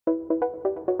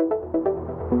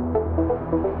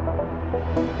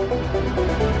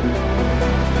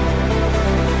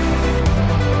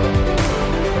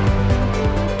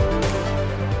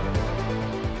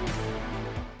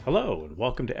Hello, and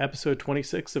welcome to episode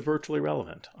 26 of Virtually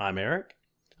Relevant. I'm Eric.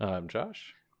 I'm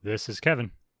Josh. This is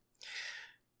Kevin.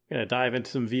 Going to dive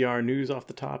into some VR news off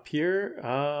the top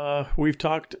here. We've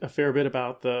talked a fair bit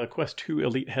about the Quest 2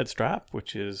 Elite head strap,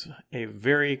 which is a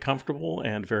very comfortable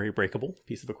and very breakable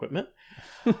piece of equipment.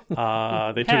 They took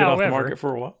it off the market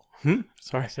for a while.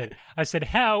 Sorry. I said,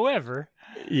 however.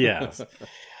 Yes.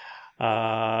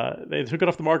 They took it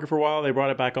off the market for a while. They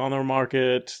brought it back on their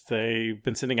market. They've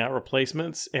been sending out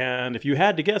replacements. And if you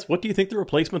had to guess, what do you think the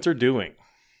replacements are doing?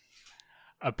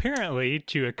 Apparently,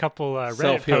 to a couple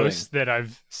Reddit posts that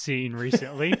I've seen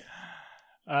recently,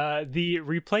 the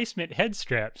replacement head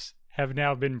straps have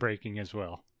now been breaking as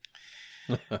well.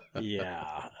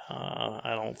 Yeah,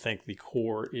 I don't think the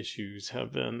core issues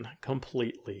have been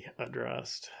completely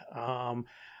addressed. I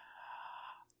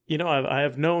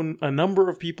have known a number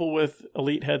of people with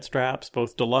Elite head straps,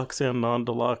 both deluxe and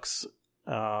non-deluxe.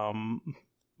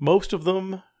 Most of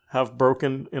them have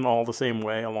broken in all the same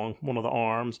way along one of the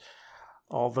arms.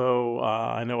 Although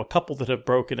I know a couple that have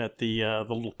broken at the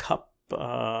little cup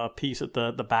piece at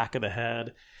the back of the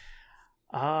head.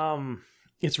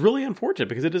 It's really unfortunate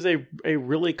because it is a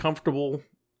really comfortable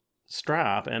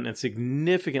strap, and it's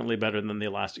significantly better than the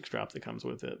elastic strap that comes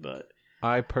with it. But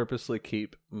I purposely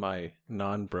keep my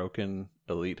non-broken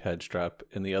Elite head strap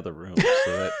in the other room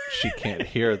so that she can't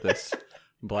hear this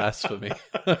blasphemy.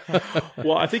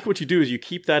 Well, I think what you do is you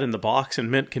keep that in the box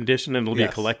in mint condition, and it'll be a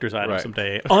collector's item right.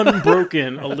 someday.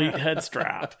 Unbroken Elite head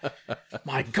strap.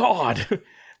 My God,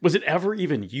 was it ever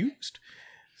even used?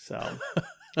 So,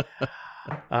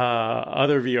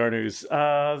 other VR news.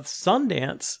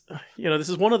 Sundance, this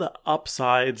is one of the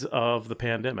upsides of the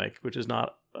pandemic, which is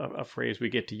not a phrase we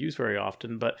get to use very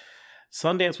often, but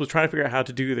Sundance was trying to figure out how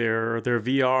to do their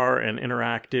VR and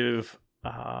interactive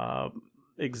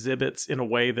exhibits in a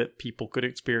way that people could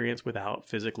experience without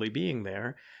physically being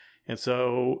there. And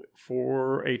so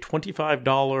for a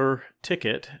 $25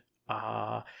 ticket,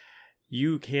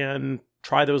 you can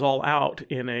try those all out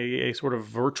in a sort of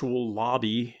virtual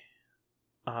lobby,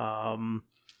 kind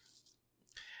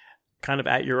of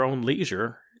at your own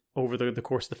leisure over the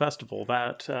course of the festival.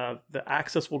 That the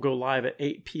access will go live at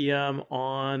 8 p.m.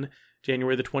 on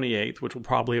January the 28th, which will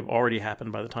probably have already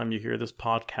happened by the time you hear this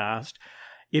podcast.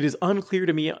 It is unclear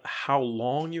to me how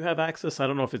long you have access. I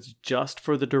don't know if it's just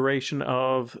for the duration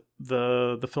of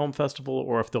the film festival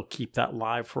or if they'll keep that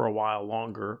live for a while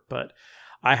longer. But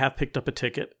I have picked up a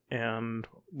ticket and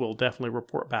will definitely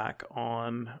report back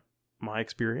on my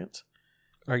experience.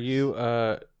 Are you,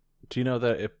 do you know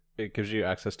that it gives you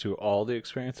access to all the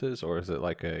experiences, or is it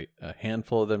like a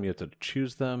handful of them? You have to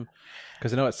choose them?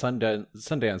 Because I know at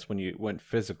Sundance when you went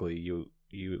physically, you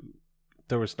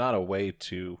there was not a way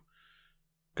to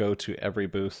go to every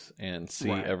booth and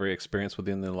see every experience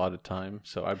within the allotted time.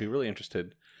 So I'd be really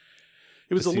interested.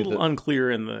 It was a little unclear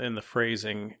in the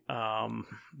phrasing.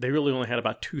 They really only had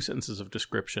about 2 sentences of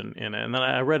description in it. And then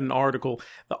I read an article.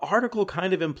 The article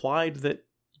kind of implied that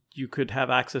you could have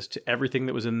access to everything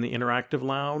that was in the interactive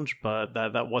lounge, but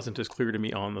that wasn't as clear to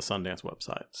me on the Sundance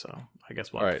website. So I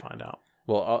guess we'll have to find out.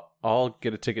 Well, I'll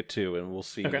get a ticket too, and we'll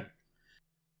see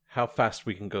how fast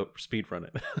we can go speed run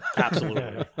it.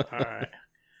 Absolutely. All right.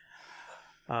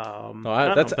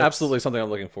 That's absolutely something I'm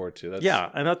looking forward to.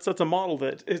 And that's a model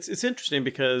that it's interesting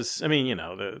because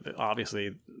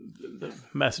obviously the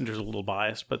messenger's a little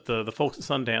biased, but the folks at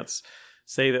Sundance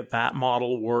say that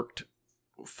model worked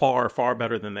far, far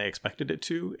better than they expected it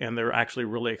to, and they're actually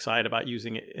really excited about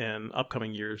using it in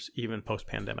upcoming years, even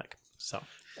post-pandemic. So,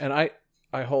 and I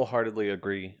wholeheartedly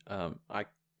agree. I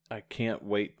can't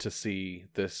wait to see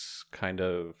this kind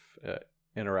of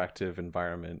interactive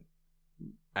environment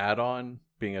add-on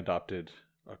being adopted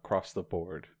across the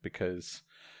board, because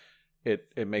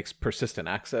it makes persistent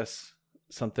access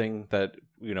something that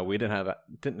we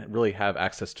didn't really have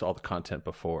access to all the content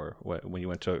before. When you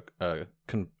went to a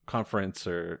conference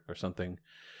or something,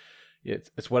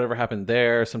 it's whatever happened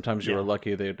there. Sometimes you were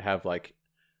lucky they'd have like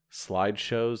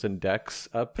slideshows and decks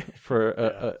up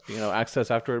for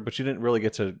access afterward, but you didn't really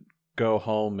get to go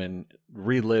home and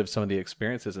relive some of the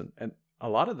experiences, and a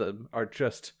lot of them are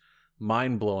just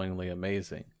mind-blowingly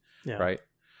amazing, right?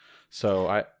 So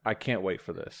I can't wait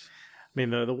for this. I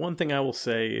mean, the one thing I will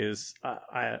say is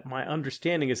my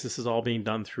understanding is this is all being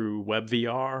done through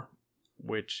WebVR,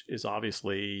 which is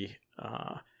obviously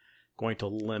going to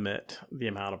limit the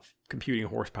amount of computing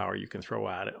horsepower you can throw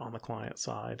at it on the client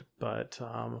side. But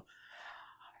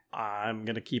I'm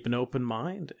going to keep an open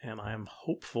mind, and I'm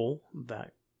hopeful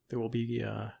that there will be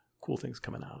cool things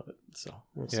coming out of it. So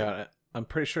we'll see. I'm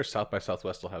pretty sure South by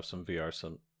Southwest will have some VR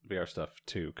VR stuff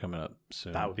too coming up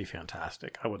soon. That would be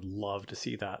fantastic. I would love to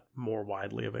see that more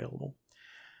widely available.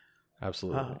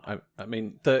 Absolutely. I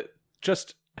mean,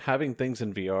 just having things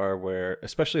in VR where,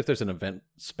 especially if there's an event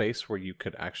space where you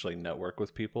could actually network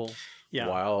with people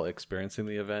while experiencing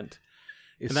the event.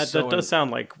 And that does sound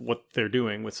like what they're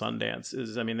doing with Sundance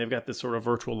is, I mean, they've got this sort of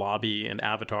virtual lobby and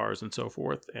avatars and so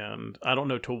forth. And I don't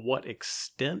know to what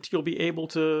extent you'll be able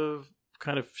to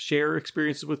kind of share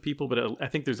experiences with people, but I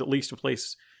think there's at least a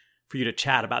place for you to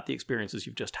chat about the experiences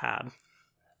you've just had.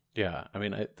 Yeah. I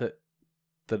mean,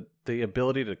 the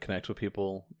ability to connect with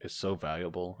people is so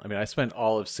valuable. I mean, I spent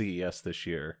all of CES this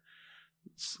year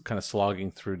kind of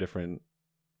slogging through different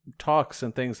talks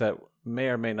and things that may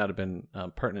or may not have been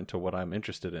pertinent to what I'm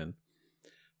interested in.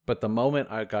 But the moment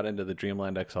I got into the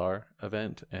Dreamland XR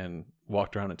event and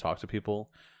walked around and talked to people,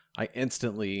 I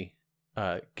instantly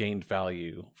gained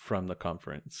value from the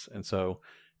conference. And so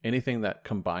anything that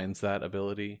combines that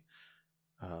ability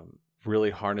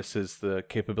really harnesses the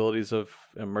capabilities of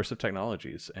immersive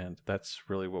technologies. And that's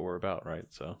really what we're about, right?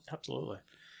 So absolutely.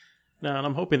 No, and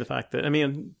I'm hoping the fact that, I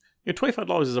mean,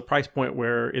 $25 is a price point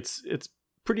where it's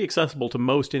pretty accessible to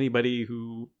most anybody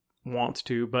who wants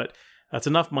to, but that's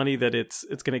enough money that it's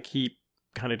going to keep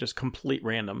kind of just complete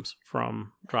randoms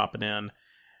from dropping in.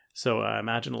 So I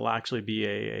imagine it'll actually be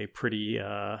a pretty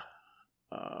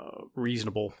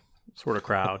reasonable sort of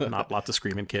crowd, not lots of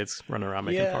screaming kids running around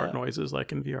making fart noises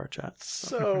like in VR chat.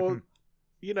 So,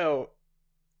 you know,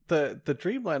 the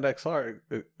Dreamland XR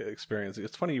experience,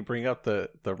 it's funny you bring up the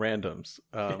randoms.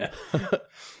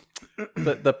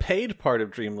 The paid part of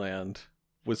Dreamland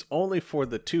was only for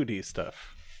the 2D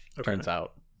stuff, turns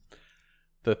out.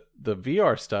 The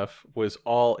VR stuff was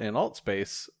all in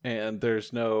Altspace, and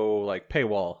there's no like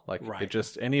paywall. Like it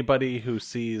just anybody who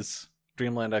sees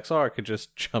Dreamland XR could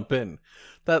just jump in.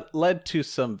 That led to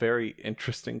some very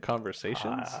interesting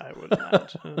conversations. I would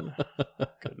imagine.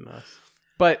 Goodness.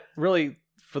 But really,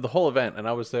 for the whole event, and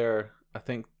I was there, I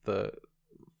think for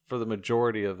the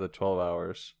majority of the 12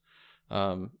 hours,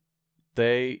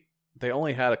 they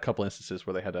only had a couple instances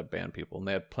where they had to ban people, and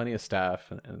they had plenty of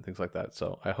staff and things like that.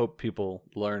 So I hope people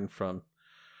learn from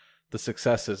the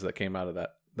successes that came out of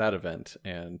that event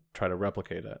and try to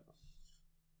replicate it.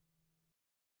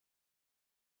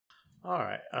 All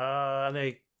right. And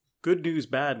a good news,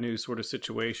 bad news sort of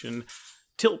situation.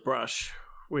 Tilt Brush,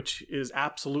 which is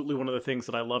absolutely one of the things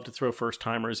that I love to throw first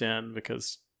timers in,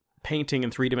 because painting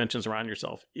in 3 dimensions around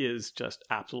yourself is just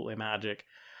absolutely magic.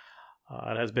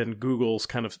 It has been Google's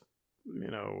kind of,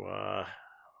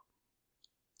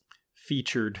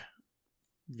 featured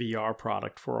VR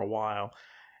product for a while,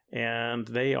 and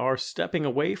they are stepping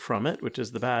away from it, which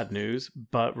is the bad news,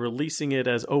 but releasing it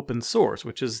as open source,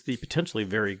 which is the potentially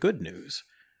very good news.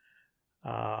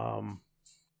 I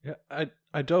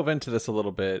dove into this a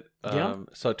little bit.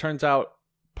 So it turns out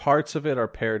parts of it are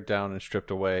pared down and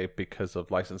stripped away because of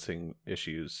licensing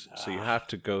issues. So you have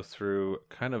to go through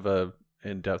kind of a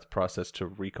in-depth process to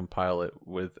recompile it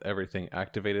with everything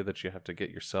activated that you have to get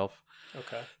yourself.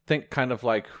 Okay. Think kind of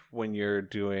like when you're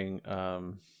doing I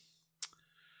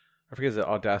forget, is it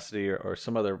Audacity or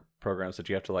some other programs that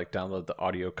you have to like download the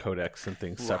audio codecs and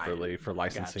things separately for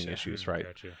licensing issues, right?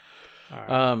 Gotcha.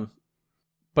 All right.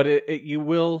 But you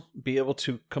will be able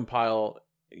to compile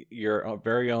your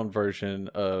very own version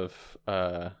of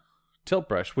Tilt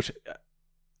Brush, which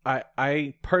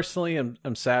I personally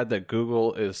am sad that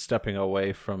Google is stepping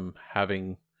away from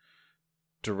having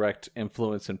direct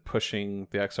influence in pushing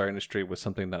the XR industry with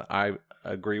something that I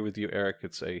agree with you, Eric.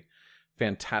 It's a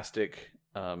fantastic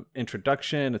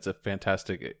introduction. It's a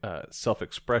fantastic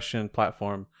self-expression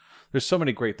platform. There's so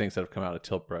many great things that have come out of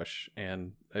Tilt Brush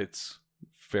and its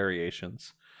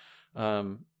variations.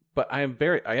 But I am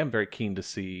very keen to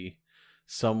see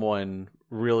someone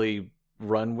really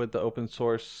run with the open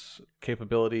source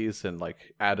capabilities and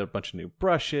like add a bunch of new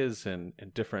brushes and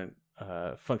different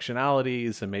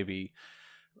functionalities and maybe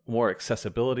more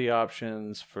accessibility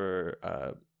options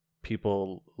for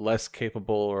people less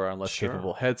capable or on less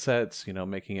capable headsets,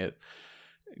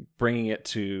 bringing it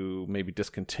to maybe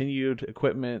discontinued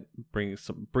equipment,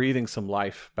 breathing some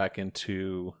life back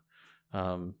into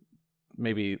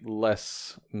maybe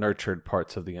less nurtured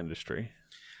parts of the industry.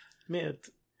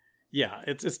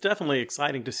 It's definitely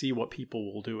exciting to see what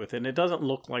people will do with it. And it doesn't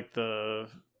look like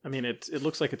it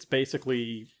looks like it's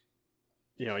basically,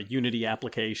 a Unity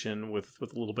application with a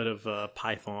little bit of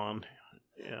Python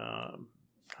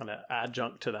kind of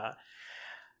adjunct to that.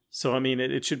 So,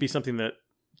 it should be something that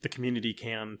the community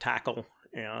can tackle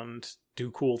and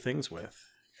do cool things with.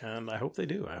 And I hope they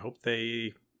do. I hope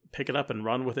they pick it up and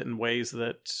run with it in ways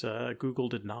that Google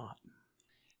did not.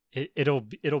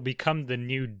 it'll become the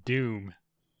new Doom.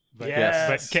 But,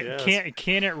 yes,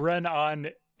 can it run on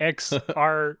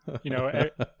XR,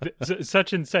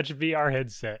 such and such VR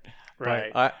headset?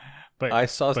 Right. I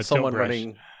saw someone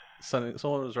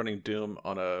was running Doom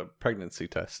on a pregnancy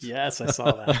test. Yes, I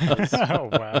saw that. Oh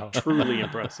wow, truly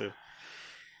impressive.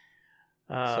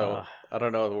 So I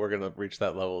don't know if we're going to reach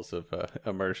that levels of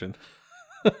immersion.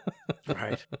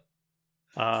 Right.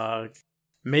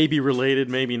 Maybe related,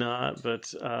 maybe not,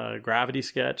 but Gravity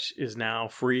Sketch is now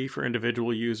free for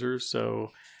individual users.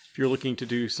 So if you're looking to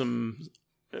do some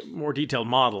more detailed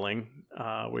modeling,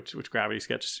 which Gravity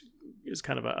Sketch is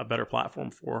kind of a better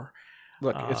platform for.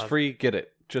 Look, it's free. Get it.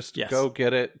 Just go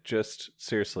get it. Just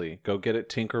seriously, go get it.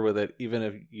 Tinker with it. Even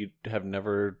if you have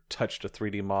never touched a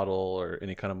 3D model or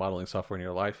any kind of modeling software in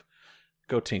your life,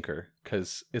 go tinker,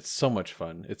 because it's so much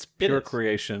fun. It's pure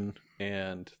creation,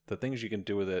 and the things you can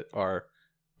do with it are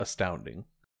astounding.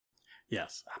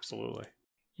 Yes, absolutely.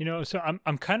 So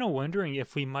I'm kind of wondering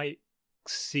if we might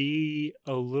see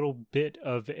a little bit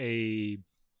of a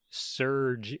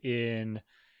surge in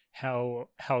how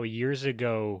years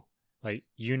ago, like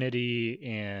Unity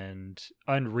and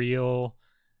Unreal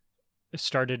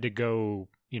started to go,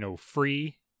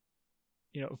 free,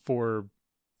 for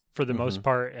the most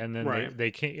part, and then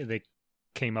they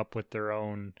came up with their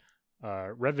own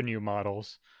revenue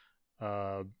models,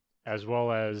 as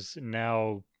well as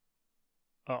now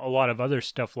a lot of other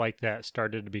stuff like that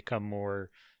started to become more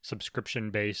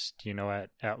subscription based,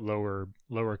 at lower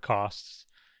costs,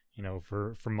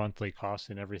 for monthly costs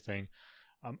and everything.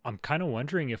 I'm kind of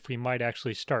wondering if we might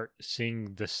actually start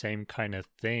seeing the same kind of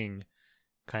thing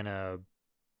kind of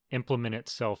implement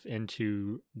itself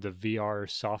into the VR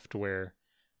software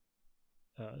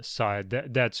side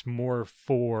that's more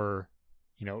for,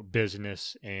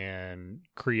 business and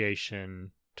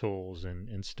creation tools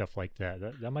and stuff like that.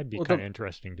 That might be kind of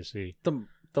interesting to see.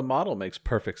 The model makes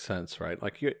perfect sense, right?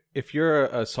 Like if you're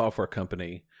a software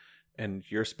company and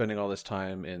you're spending all this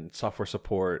time in software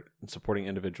support and supporting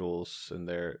individuals and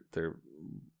they're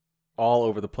all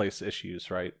over the place issues,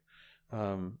 right?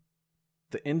 The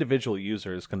individual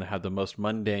user is going to have the most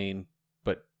mundane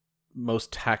but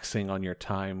most taxing on your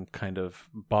time, kind of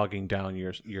bogging down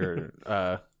your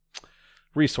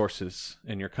resources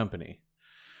in your company.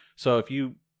 So if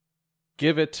you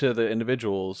give it to the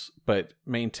individuals but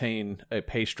maintain a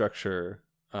pay structure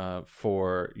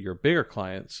for your bigger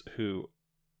clients who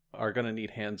are going to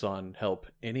need hands-on help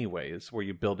anyways, where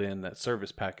you build in that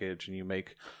service package and you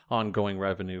make ongoing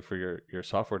revenue for your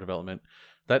software development,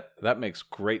 that makes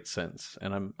great sense,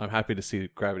 and I'm happy to see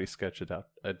Gravity Sketch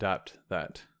adapt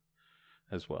that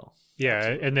as well. Yeah,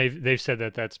 absolutely. And they've said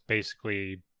that that's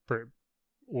basically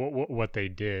what they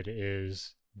did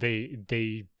is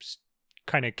they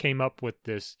kind of came up with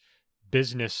this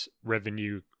business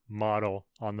revenue model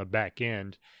on the back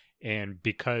end, and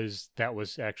because that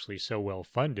was actually so well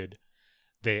funded,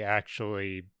 they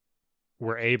actually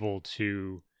were able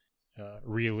to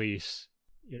release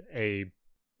a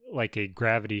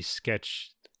Gravity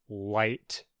Sketch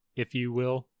Lite, if you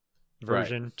will,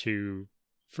 version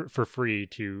for free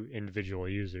to individual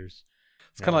users.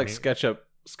 It's kind of like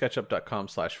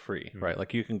SketchUp.com/free, right?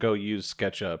 Like you can go use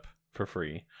SketchUp for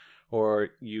free, or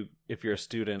if you're a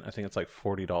student, I think it's like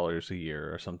 $40 a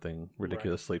year or something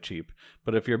ridiculously cheap.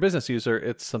 But if you're a business user,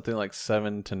 it's something like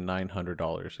 $700 to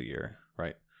 $900 a year,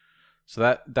 right?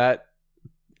 So that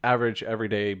average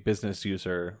everyday business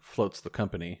user floats the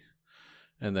company,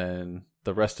 and then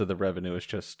the rest of the revenue is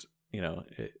just,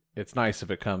 it's nice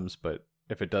if it comes, but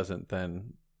if it doesn't,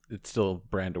 then it's still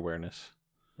brand awareness.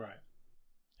 Right.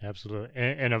 Absolutely.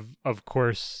 And of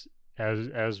course,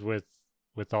 as with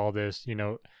all this,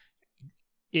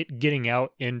 it getting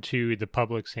out into the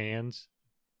public's hands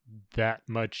that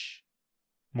much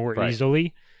more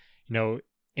easily,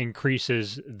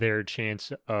 increases their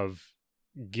chance of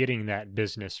getting that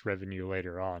business revenue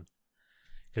later on.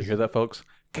 You hear that, folks?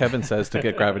 Kevin says to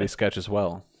get Gravity Sketch as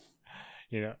well.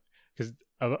 Because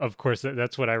of course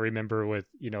that's what I remember with,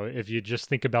 if you just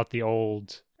think about the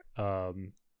old,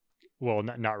 well,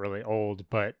 not really old,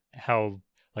 but how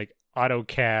like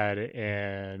AutoCAD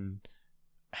and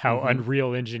how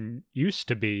Unreal Engine used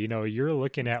to be, you're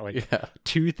looking at like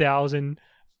 $2,000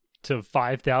 to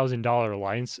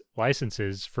 $5,000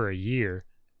 licenses for a year.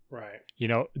 Right.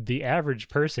 The average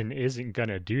person isn't going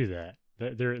to do that.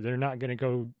 They're not going to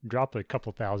go drop a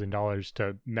couple $1,000s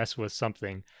to mess with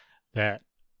something that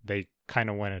they kind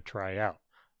of want to try out.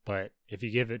 But if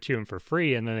you give it to them for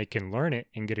free and then they can learn it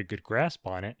and get a good grasp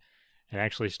on it and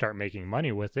actually start making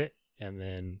money with it, and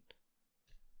then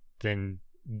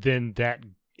that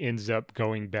ends up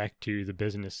going back to the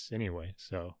business anyway.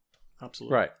 So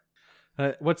absolutely. Right.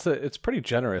 It's pretty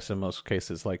generous in most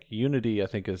cases. Like Unity, I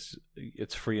think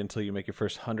it's free until you make your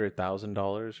first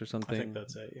 $100,000 or something. I think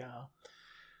that's it. Yeah.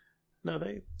 No,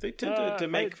 they tend to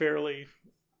make fairly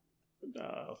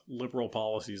liberal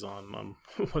policies on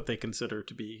what they consider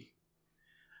to be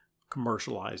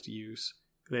commercialized use.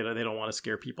 They don't want to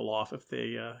scare people off if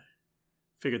they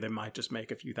figure they might just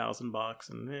make a few $1,000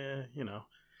 and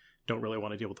don't really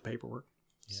want to deal with the paperwork.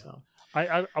 Yeah. So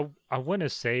I want to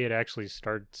say it actually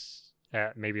starts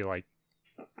at maybe like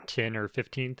 10 or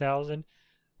 15,000,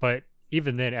 but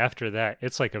even then after that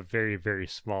it's like a very, very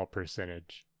small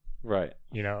percentage. Right.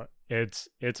 It's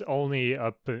only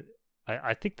up.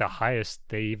 I think the highest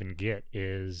they even get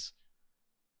is,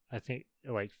 I think,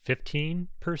 like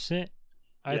 15%.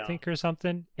 I think, or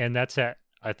something, and that's at,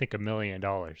 I think, $1 million,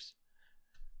 or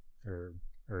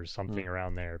something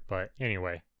around there. But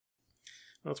anyway,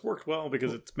 well, it's worked well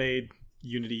because it's made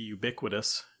Unity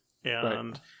ubiquitous,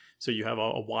 and so you have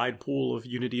a wide pool of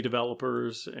Unity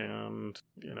developers, and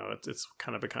it's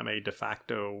kind of become a de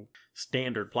facto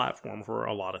standard platform for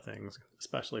a lot of things,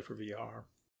 especially for VR.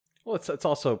 Well, it's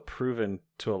also proven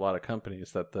to a lot of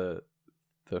companies that the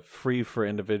free for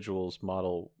individuals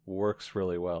model works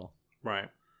really well. Right.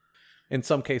 In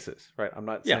some cases, right? I'm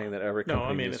not saying that every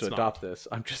company needs to adopt this.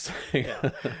 I'm just saying. Yeah.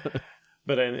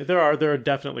 But there are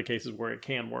definitely cases where it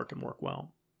can work and work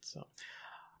well. So,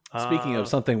 speaking of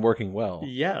something working well,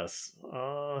 yes,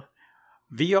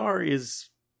 VR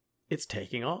it's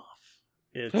taking off.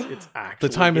 It's actually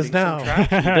the time is now.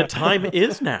 The time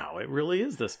is now. It really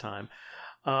is this time.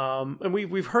 And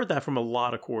we've heard that from a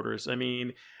lot of quarters. I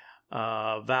mean,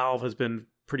 Valve has been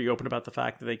pretty open about the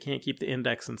fact that they can't keep the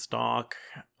Index in stock,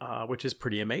 which is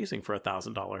pretty amazing for a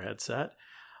 $1,000 headset.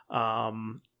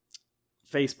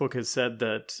 Facebook has said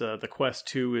that the Quest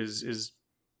 2 is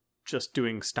just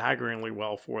doing staggeringly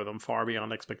well for them, far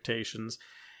beyond expectations.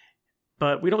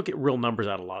 But we don't get real numbers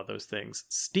out of a lot of those things.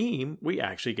 Steam, we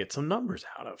actually get some numbers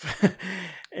out of.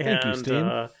 Thank you,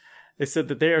 Steam. They said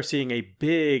that they are seeing a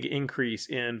big increase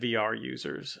in VR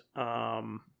users.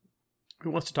 Who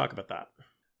wants to talk about that?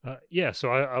 Yeah, so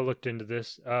I looked into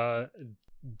this.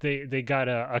 They got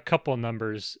a couple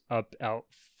numbers out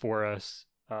for us.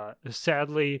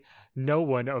 Sadly, no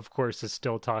one, of course, is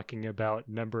still talking about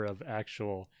number of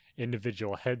actual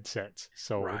individual headsets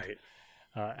sold. Right.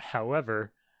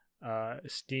 However,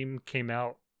 Steam came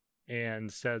out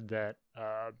and said that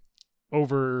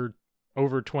over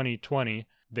 2020,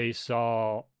 they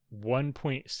saw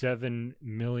 1.7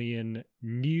 million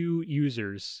new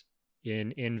users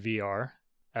in VR,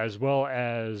 as well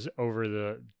as over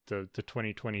the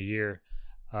 2020 year,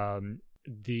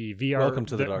 the VR. Welcome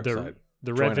to the dark side.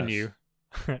 The Join revenue,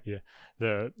 yeah,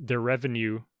 the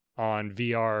revenue on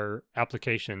VR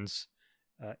applications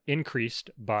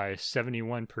increased by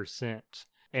 71%.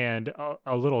 And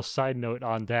a little side note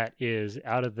on that is,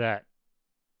 out of that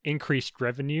increased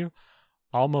revenue,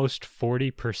 almost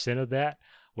 40% of that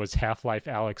was Half-Life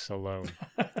Alyx alone.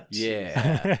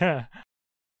 Yeah.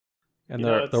 And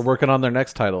they're working on their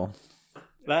next title.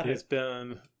 That has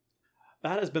been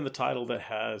the title that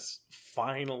has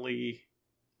finally,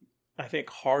 I think,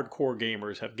 hardcore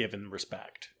gamers have given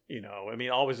respect. I mean,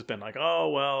 always has been like, oh,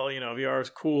 well, VR is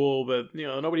cool, but,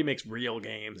 nobody makes real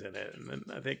games in it. And then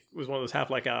I think it was one of those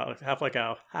Half-Life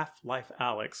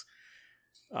Alyx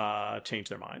changed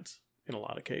their minds in a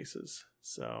lot of cases.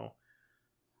 So,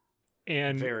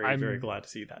 and I'm very glad to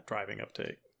see that driving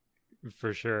uptake.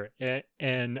 For sure.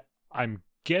 And I'm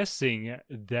guessing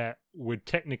that would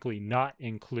technically not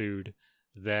include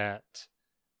that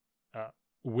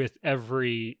with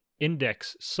every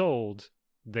Index sold,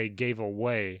 they gave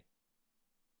away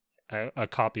a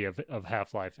copy of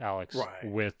Half-Life Alyx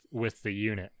with the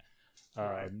unit.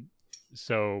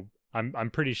 So I'm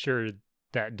pretty sure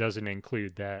that doesn't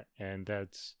include that, and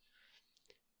that's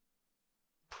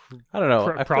I don't know.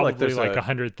 I feel probably there's like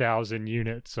 100,000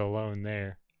 units alone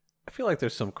there. I feel like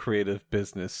there's some creative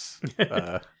business,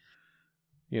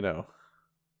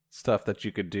 stuff that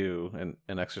you could do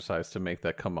and exercise to make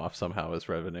that come off somehow as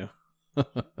revenue.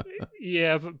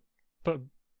 Yeah, but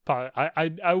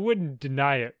I wouldn't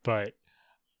deny it, but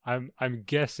I'm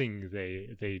guessing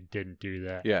they didn't do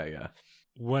that. Yeah.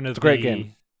 It's a great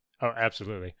game. Oh,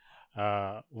 absolutely.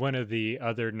 One of the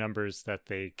other numbers that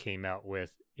they came out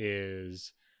with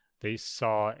is they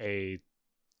saw a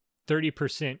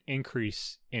 30%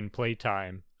 increase in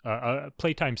playtime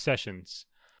sessions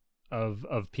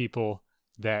of people,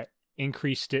 that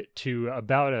increased it to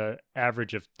about an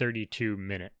average of 32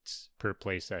 minutes per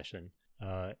play session.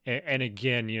 And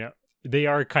again, they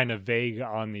are kind of vague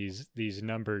on these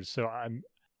numbers, so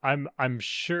I'm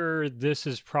sure this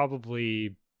is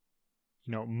probably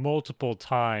multiple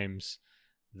times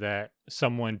that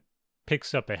someone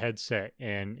picks up a headset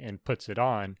and puts it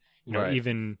on, Right.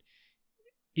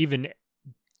 even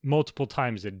multiple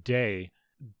times a day,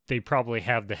 they probably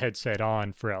have the headset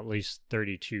on for at least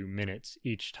 32 minutes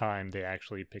each time they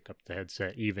actually pick up the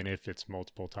headset, even if it's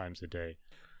multiple times a day.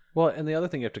 Well, and the other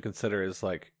thing you have to consider is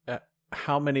like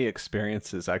how many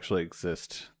experiences actually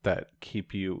exist that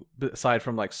keep you, aside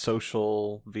from like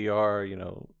social VR,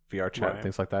 VR chat, Right.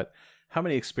 things like that. How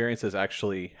many experiences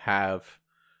actually have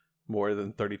more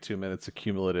than 32 minutes of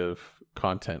cumulative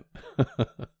content?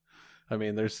 I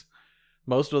mean,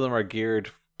 most of them are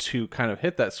geared to kind of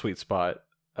hit that sweet spot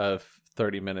of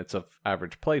 30 minutes of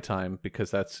average playtime,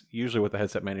 because that's usually what the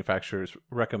headset manufacturers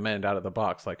recommend out of the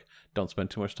box. Like, don't spend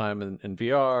too much time in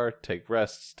VR, take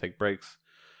rests, take breaks.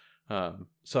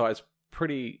 So it's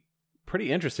pretty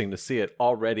interesting to see it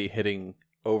already hitting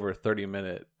over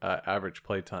 30-minute average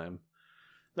playtime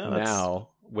now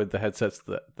with the headsets,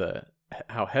 the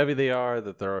how heavy they are,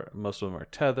 that most of them are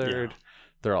tethered. Yeah.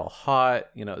 They're all hot,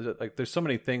 like there's so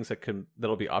many things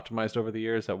that'll be optimized over the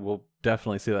years that we'll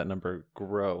definitely see that number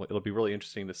grow. It'll be really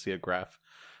interesting to see a graph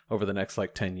over the next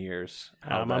like 10 years.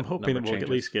 I'm hoping that we'll at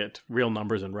least get real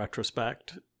numbers in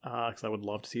retrospect, because I would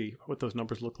love to see what those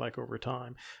numbers look like over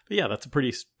time. But yeah, that's a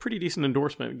pretty decent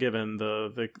endorsement given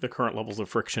the current levels of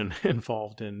friction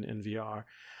involved in VR.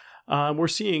 We're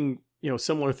seeing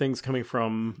similar things coming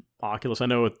from Oculus. I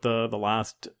know at the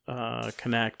last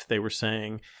Connect they were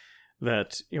saying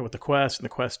that with the Quest and the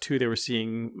Quest 2, they were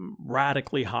seeing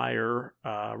radically higher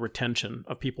retention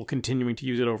of people continuing to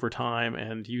use it over time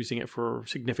and using it for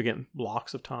significant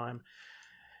blocks of time.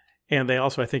 And they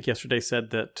also, I think yesterday,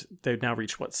 said that they've now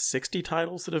reached 60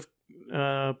 titles that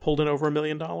have pulled in over $1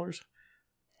 million. Oh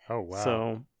wow!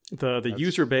 So the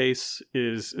user base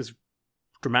is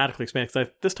dramatically expanding.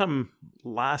 Because this time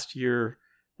last year,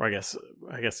 or I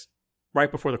guess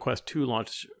right before the Quest 2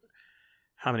 launched,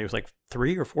 how many? It was like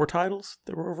 3 or 4 titles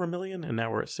that were over $1 million, and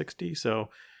now we're at 60. So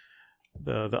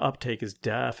the uptake is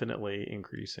definitely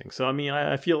increasing. So I mean,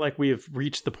 I feel like we have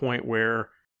reached the point where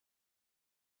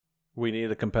we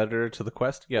need a competitor to the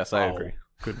Quest. Yes, I agree.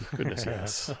 Goodness,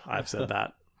 yes. I've said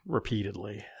that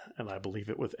repeatedly, and I believe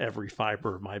it with every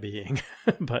fiber of my being.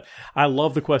 But I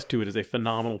love the Quest 2. It is a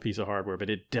phenomenal piece of hardware, but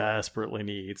it desperately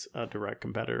needs a direct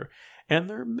competitor. And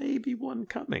there may be one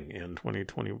coming in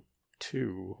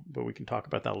 2022, but we can talk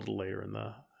about that a little later in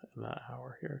that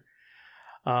hour here.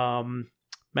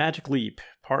 Magic Leap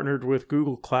partnered with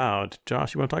Google Cloud.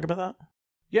 Josh, you want to talk about that?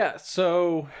 Yeah,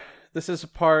 so this is a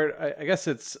part, I guess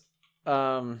it's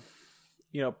part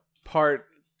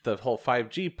the whole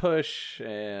 5G push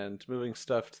and moving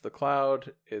stuff to the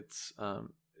cloud. It's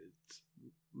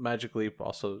Magic Leap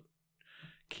also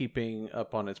keeping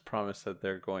up on its promise that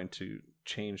they're going to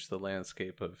change the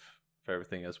landscape of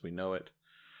everything as we know it.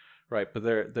 Right, but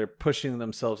they're pushing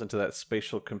themselves into that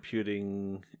spatial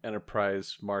computing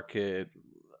enterprise market,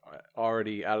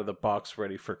 already out of the box,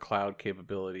 ready for cloud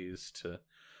capabilities to,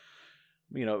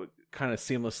 kind of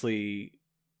seamlessly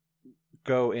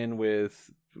go in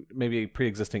with maybe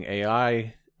pre-existing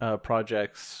AI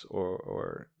projects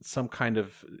or some kind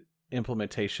of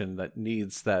implementation that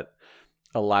needs that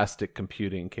elastic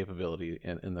computing capability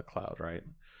in the cloud, right?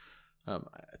 I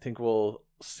think we'll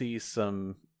see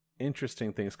some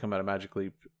interesting things come out of Magic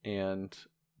Leap and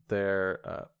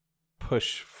their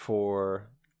push for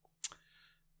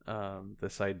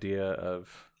this idea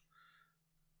of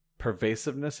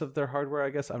pervasiveness of their hardware.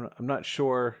 I guess I'm not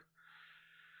sure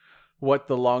what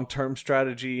the long-term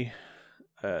strategy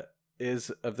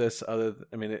is of this.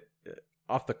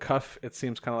 Off the cuff, it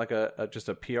seems kind of like just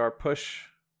a PR push,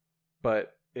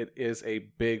 but it is a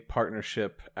big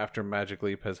partnership after Magic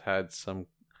Leap has had some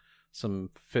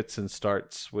fits and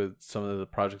starts with some of the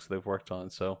projects they've worked on.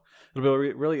 So it'll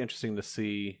be really interesting to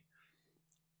see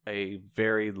a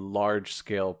very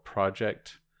large-scale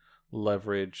project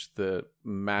leverage the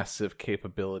massive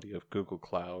capability of Google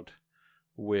Cloud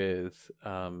with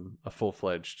a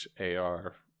full-fledged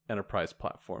AR enterprise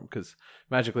platform, because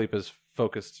Magic Leap is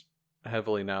focused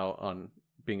heavily now on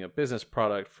being a business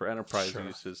product for enterprise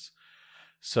uses.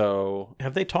 So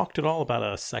have they talked at all about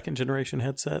a second generation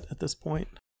headset at this point?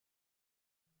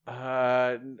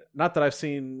 Not that I've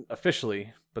seen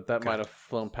officially, but that might have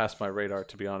flown past my radar,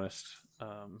 to be honest.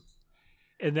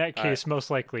 In that case, most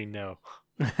likely no.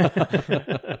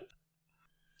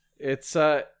 It's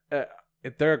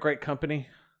they're a great company.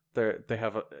 They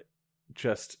have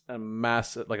just a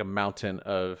massive, like a mountain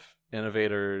of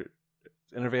innovators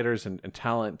and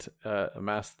talent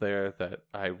amassed there that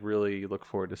I really look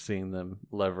forward to seeing them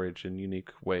leverage in unique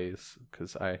ways,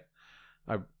 because I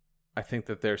I think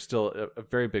that they're still a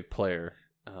very big player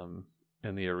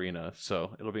in the arena.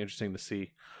 So it'll be interesting to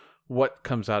see what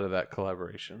comes out of that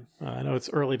collaboration. I know it's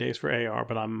early days for AR,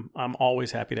 but I'm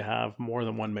always happy to have more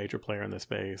than one major player in this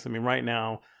space. I mean, right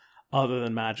now, other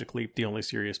than Magic Leap, the only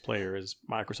serious player is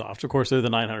Microsoft. Of course, they're the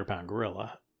 900-pound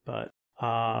gorilla. But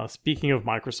speaking of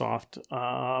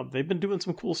Microsoft, they've been doing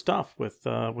some cool stuff with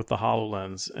the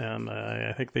HoloLens, and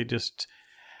I think they just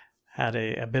had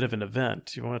a bit of an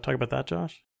event. You want to talk about that,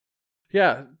 Josh?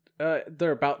 Yeah,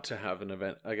 they're about to have an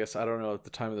event. I guess I don't know at the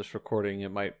time of this recording.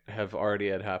 It might have already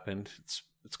happened.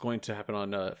 It's going to happen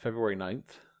on February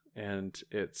 9th, and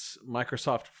it's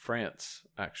Microsoft France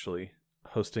actually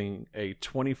hosting a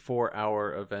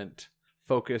 24-hour event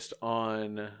focused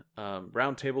on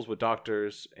roundtables with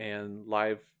doctors and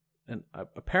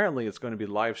apparently it's going to be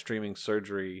live streaming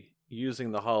surgery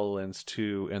using the HoloLens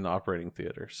 2 in the operating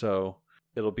theater. So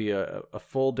it'll be a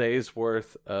full day's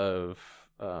worth of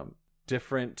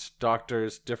different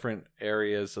doctors, different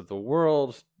areas of the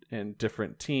world, and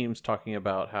different teams talking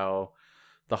about how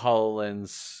the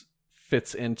HoloLens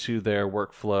fits into their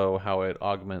workflow, how it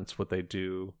augments what they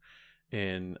do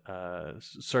in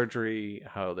surgery,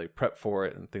 how they prep for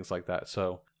it, and things like that.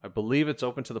 So I believe it's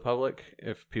open to the public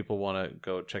if people want to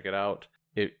go check it out.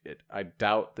 I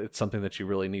doubt it's something that you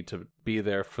really need to be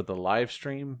there for the live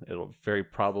stream. It'll very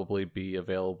probably be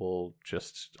available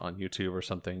just on YouTube or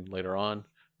something later on.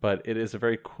 But it is a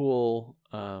very cool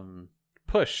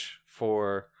push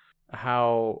for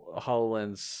how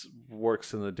HoloLens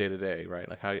works in the day-to-day, right?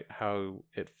 Like how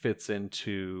it fits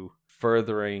into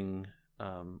furthering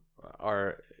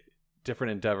our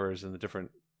different endeavors in the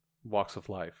different walks of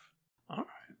life. All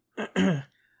right.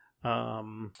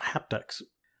 Haptics.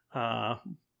 I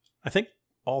think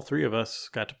all three of us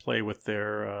got to play with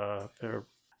their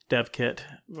dev kit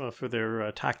for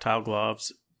their tactile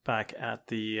gloves back at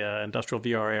the Industrial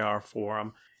VR/AR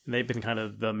Forum. And they've been kind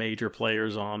of the major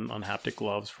players on haptic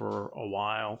gloves for a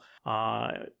while.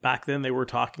 Back then, they were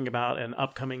talking about an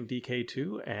upcoming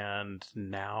DK2, and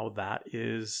now that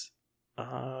is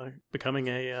becoming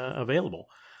available.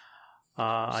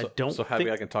 I don't. So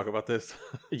happy I can talk about this.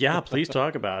 Yeah, please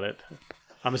talk about it.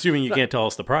 I'm assuming you can't tell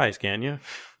us the price, can you?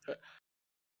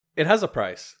 It has a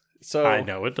price. So I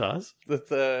know it does.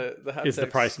 The Is the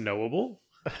price knowable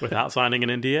without signing an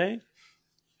NDA?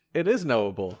 It is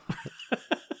knowable.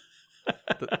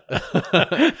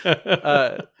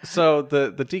 So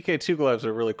the DK2 gloves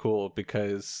are really cool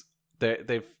because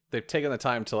they've taken the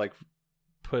time to like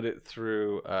put it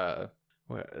through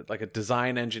like a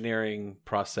design engineering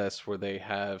process where they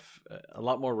have a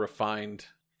lot more refined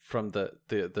from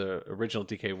the original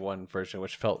DK1 version,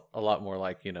 which felt a lot more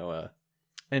like, a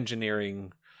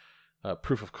engineering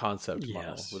proof of concept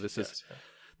model. Well,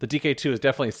 the DK2 is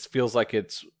definitely feels like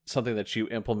it's something that you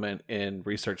implement in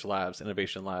research labs,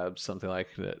 innovation labs, something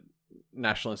like the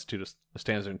National Institute of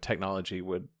Standards and Technology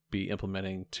would be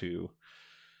implementing to,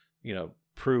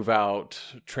 prove out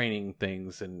training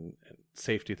things and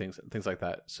safety things and things like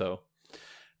that. So,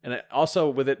 and also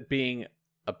with it being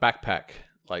a backpack,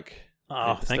 like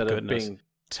instead of being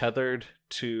tethered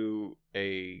to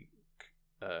a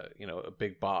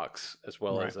big box as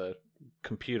well as a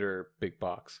computer big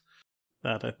box.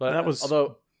 That was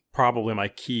probably my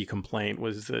key complaint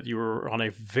was that you were on a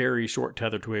very short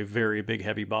tether to a very big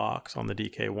heavy box on the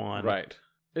DK1. Right.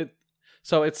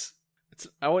 So it's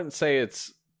I wouldn't say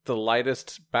it's the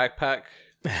lightest backpack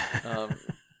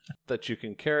that you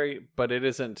can carry, but it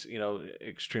isn't,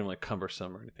 extremely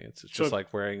cumbersome or anything. It's just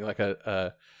like wearing like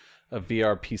a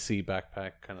VR PC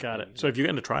backpack kind of Got thing. it. So have you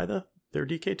gotten to try their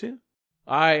DK2?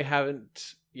 I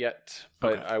haven't yet,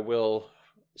 but okay. I will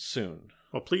soon.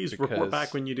 Well, please report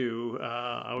back when you do.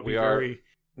 I would be are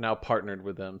now partnered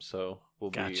with them, so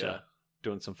we'll be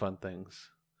doing some fun things.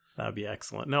 That would be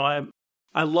excellent. No,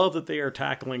 I love that they are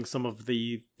tackling some of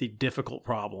the difficult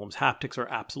problems. Haptics are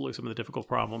absolutely some of the difficult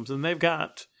problems, and they've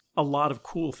got a lot of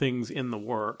cool things in the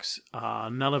works.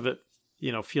 None of it,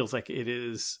 feels like it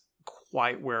is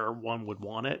quite where one would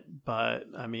want it, but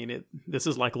I mean, this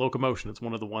is like locomotion. It's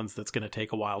one of the ones that's going to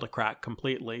take a while to crack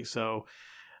completely. So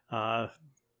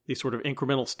these sort of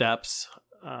incremental steps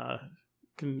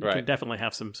can definitely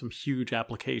have some huge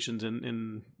applications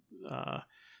in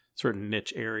certain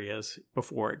niche areas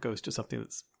before it goes to something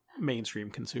that's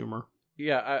mainstream consumer.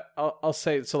 Yeah, I'll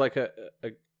say so. Like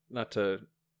not to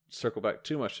circle back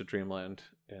too much to Dreamland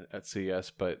at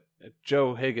CES, but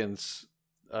Joe Higgins,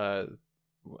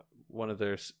 one of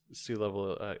their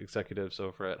C-level executives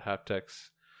over at Haptex,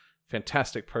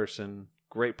 fantastic person,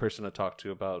 great person to talk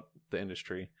to about the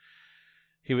industry.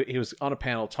 He was on a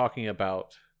panel talking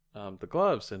about the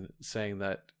gloves and saying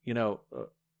that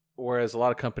whereas a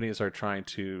lot of companies are trying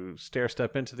to stair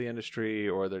step into the industry,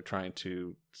 or they're trying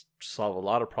to solve a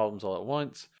lot of problems all at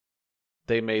once,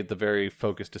 they made the very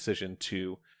focused decision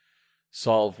to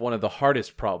solve one of the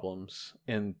hardest problems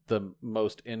in the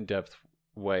most in-depth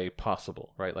way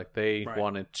possible, right? Like they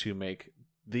wanted to make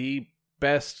the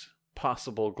best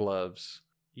possible gloves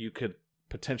you could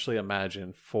potentially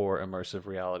imagine for immersive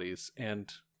realities.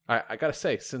 And I gotta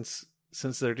say, since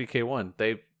their DK1,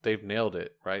 they've nailed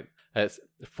it, right? As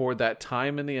for that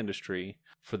time in the industry,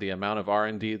 for the amount of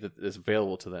R&D that is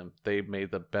available to them, they've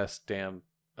made the best damn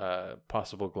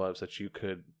possible gloves that you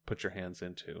could put your hands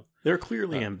into. They're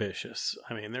clearly ambitious.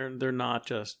 I mean, they're not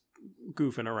just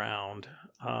goofing around.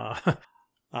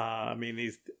 I mean,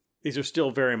 these are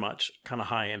still very much kind of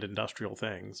high-end industrial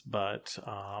things, but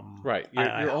right.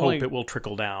 I hope it will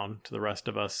trickle down to the rest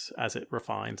of us as it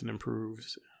refines and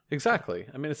improves. Exactly.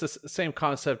 I mean, it's the same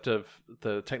concept of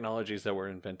the technologies that were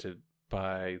invented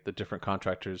by the different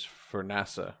contractors for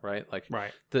NASA, right? Like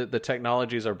the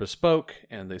technologies are bespoke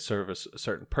and they serve a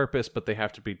certain purpose, but they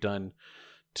have to be done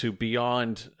to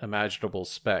beyond imaginable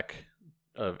spec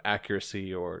of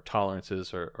accuracy or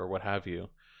tolerances or what have you.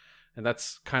 And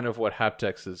that's kind of what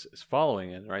haptics is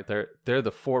following in, right? They're the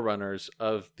forerunners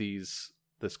of this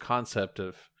concept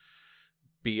of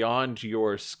beyond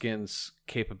your skin's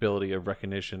capability of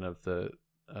recognition of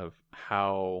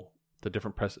how the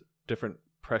different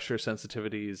pressure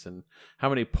sensitivities and how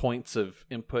many points of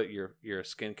input your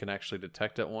skin can actually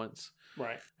detect at once.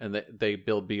 Right. And they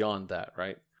build beyond that,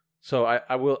 right? So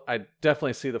I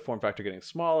definitely see the form factor getting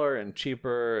smaller and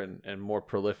cheaper and more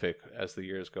prolific as the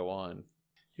years go on.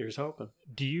 Here's hoping.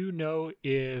 Do you know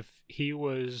if he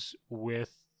was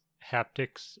with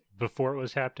Haptics before it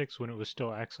was Haptics, when it was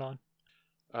still Axon?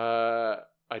 I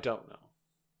don't know.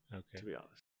 Okay. To be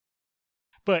honest.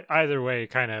 But either way,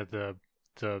 kind of the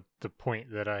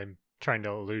point that I'm trying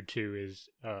to allude to is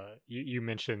you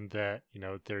mentioned that,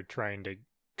 they're trying to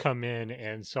come in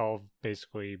and solve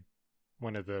basically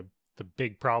one of the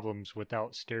big problems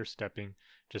without stair stepping,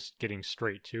 just getting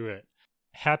straight to it.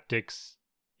 Haptics,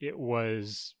 it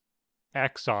was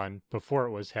Axon before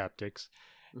it was Haptics,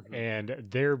 and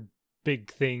their big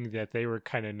thing that they were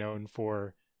kind of known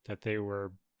for, that they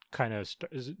were kind of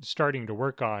starting to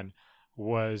work on,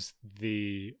 was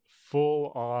the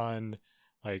full-on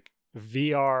like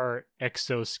VR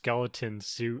exoskeleton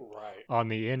suit on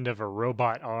the end of a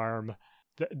robot arm.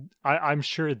 I'm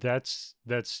sure that's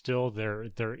still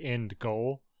their end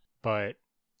goal, but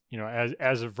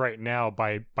as of right now,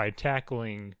 by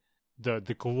tackling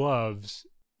the gloves,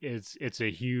 it's a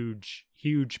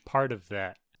huge part of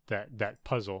that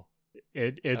puzzle.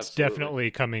 It's Absolutely.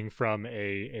 definitely coming from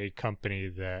a company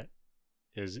that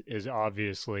is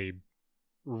obviously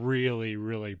really,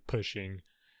 really pushing,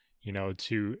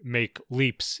 to make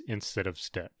leaps instead of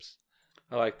steps.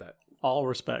 I like that. All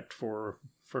respect for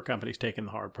companies taking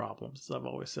the hard problems, as I've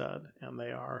always said, and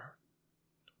they are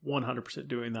 100%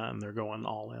 doing that, and they're going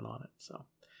all in on it. So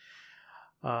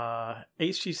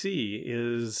HTC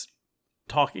is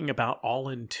talking about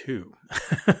All-in 2.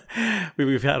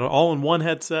 We've had All-in-1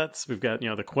 headsets. We've got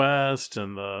the Quest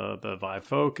and the Vive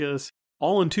Focus.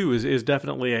 All-in 2 is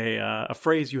definitely a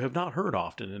phrase you have not heard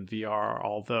often in VR,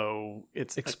 although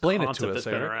it's Explain a it concept to us, that's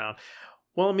been Eric. around.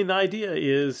 Well, I mean, the idea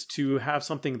is to have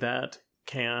something that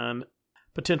can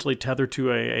potentially tether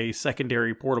to a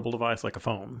secondary portable device like a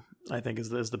phone. I think is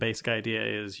the basic idea.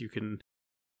 Is you can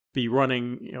be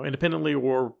running independently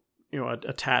or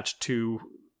attached to.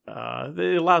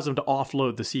 It allows them to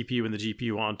offload the CPU and the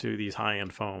GPU onto these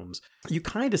high-end phones. You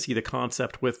kind of see the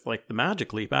concept with like the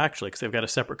Magic Leap, actually, because they've got a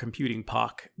separate computing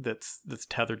puck that's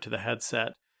tethered to the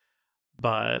headset.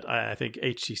 But I think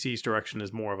HTC's direction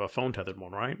is more of a phone-tethered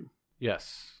one, right?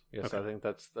 Yes. Okay. I think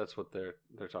that's what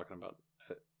they're talking about,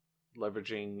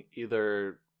 leveraging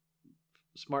either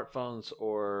smartphones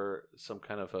or some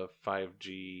kind of a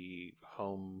 5G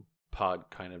home pod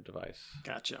kind of device.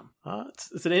 Gotcha.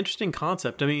 It's an interesting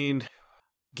concept. I mean,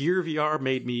 Gear VR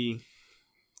made me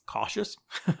cautious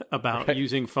about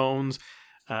using phones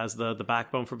as the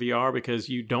backbone for VR, because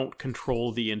you don't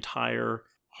control the entire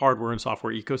hardware and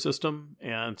software ecosystem.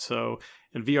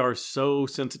 And VR is so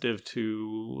sensitive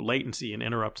to latency and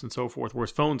interrupts and so forth,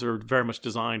 whereas phones are very much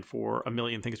designed for a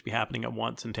million things to be happening at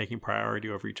once and taking priority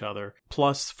over each other.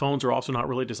 Plus, phones are also not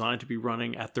really designed to be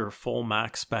running at their full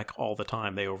max spec all the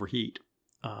time. They overheat.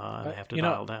 They have to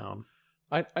dial down.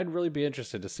 I'd really be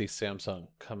interested to see Samsung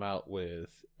come out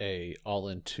with a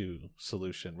all-in 2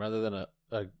 solution rather than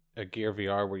a Gear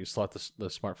VR where you slot the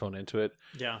smartphone into it.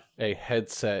 Yeah. A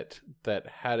headset that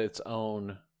had its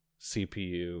own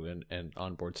CPU and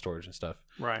onboard storage and stuff.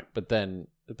 Right. But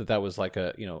that was like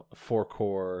a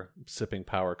 4-core sipping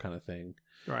power kind of thing.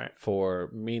 Right. For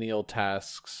menial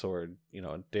tasks or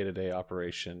day-to-day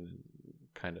operation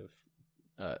kind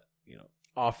of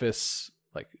office,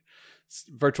 like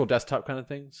virtual desktop kind of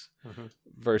things,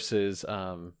 versus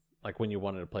like when you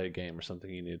wanted to play a game or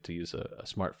something, you needed to use a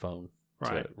smartphone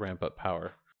to ramp up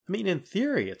power. I mean, in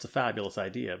theory, it's a fabulous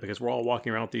idea because we're all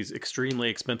walking around with these extremely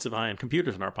expensive high-end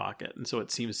computers in our pocket, and so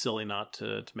it seems silly not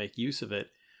to make use of it.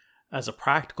 As a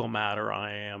practical matter,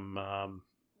 I am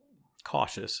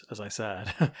cautious, as I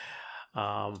said.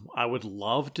 I would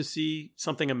love to see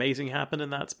something amazing happen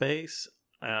in that space,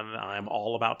 and I'm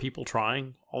all about people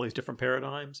trying all these different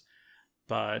paradigms,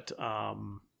 but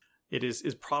it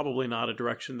is probably not a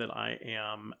direction that I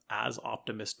am as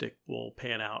optimistic will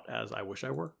pan out as I wish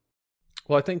I were.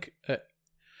 Well, I think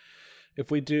if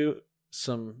we do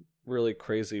some really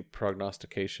crazy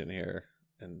prognostication here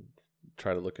and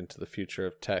try to look into the future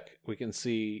of tech, we can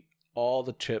see all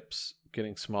the chips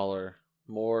getting smaller,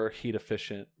 more heat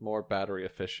efficient, more battery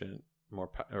efficient,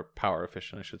 more power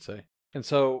efficient, I should say. And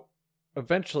so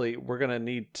eventually we're going to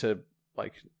need to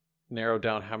like narrow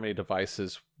down how many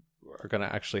devices are going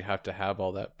to actually have to have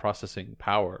all that processing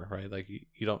power, right? Like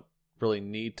you don't really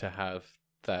need to have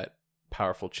that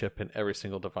powerful chip in every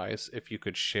single device if you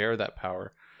could share that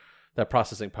power, that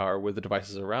processing power, with the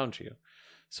devices around you.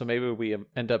 So maybe we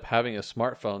end up having a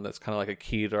smartphone that's kind of like a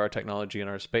key to our technology in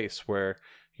our space, where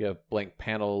you have blank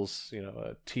panels,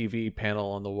 a TV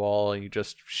panel on the wall, and you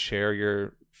just share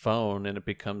your phone and it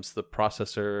becomes the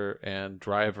processor and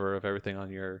driver of everything on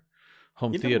your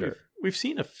home theater. We've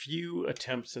seen a few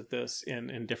attempts at this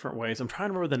in different ways. I'm trying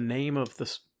to remember the name of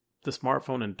the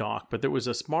smartphone and dock, but there was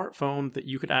a smartphone that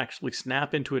you could actually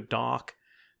snap into a dock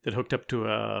that hooked up to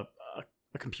a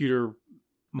computer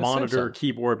monitor,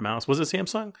 keyboard, mouse. Was it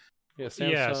Samsung? Yeah,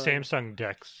 Samsung. Yeah, Samsung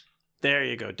DeX. There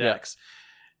you go, DeX.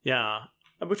 Yeah.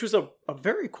 Which was a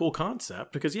very cool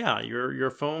concept because,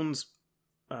 your phone's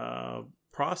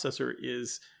processor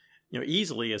is,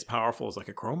 easily as powerful as like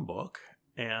a Chromebook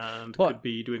and could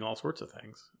be doing all sorts of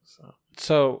things.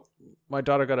 So my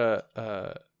daughter got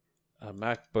a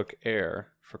MacBook Air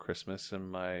for Christmas,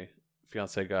 and my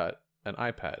fiance got an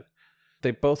iPad. They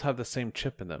both have the same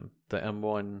chip in them, the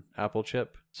M1 Apple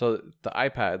chip. So the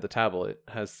iPad, the tablet,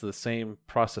 has the same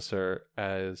processor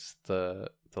as the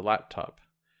laptop.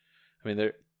 I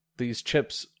mean, these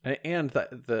chips, and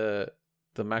the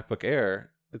MacBook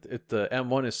Air, the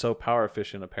M1 is so power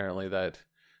efficient apparently that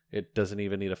it doesn't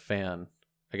even need a fan.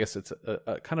 I guess it's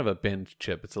a kind of a bin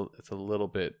chip. It's a little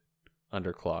bit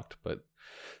underclocked, but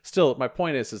still, my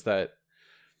point is that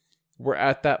we're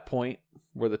at that point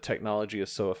where the technology is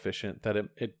so efficient that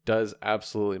it does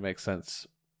absolutely make sense.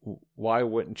 Why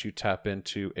wouldn't you tap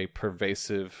into a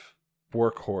pervasive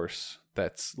workhorse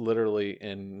that's literally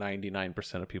in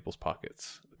 99% of people's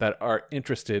pockets that are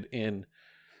interested in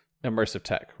immersive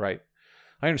tech, right?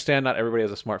 I understand not everybody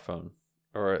has a smartphone,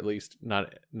 or at least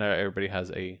not everybody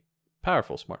has a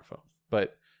powerful smartphone,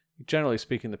 but generally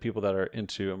speaking, the people that are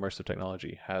into immersive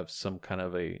technology have some kind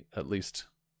of at least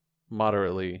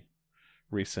moderately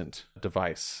recent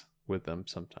device with them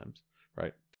sometimes,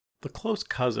 right? The close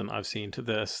cousin I've seen to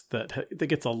this that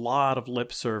gets a lot of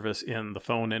lip service in the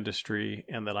phone industry,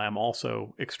 and that I'm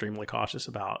also extremely cautious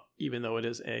about, even though it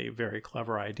is a very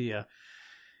clever idea,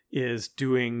 is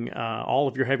doing all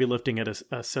of your heavy lifting at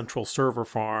a central server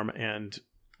farm and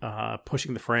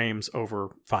pushing the frames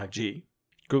over 5G.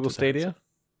 Google Stadia?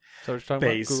 So what you're talking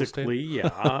basically,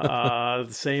 the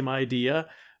same idea,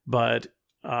 but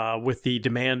with the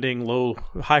demanding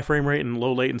high frame rate and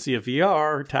low latency of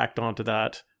VR tacked onto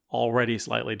that already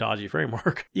slightly dodgy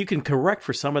framework. You can correct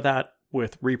for some of that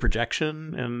with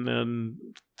reprojection and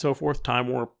so forth, time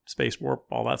warp, space warp,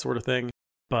 all that sort of thing.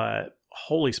 But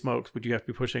holy smokes, would you have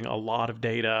to be pushing a lot of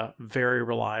data very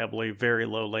reliably, very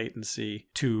low latency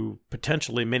to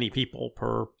potentially many people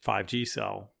per 5G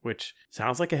cell, which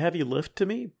sounds like a heavy lift to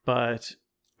me, but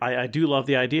I do love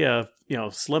the idea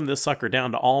of, slim this sucker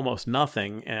down to almost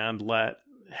nothing and let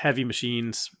heavy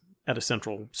machines at a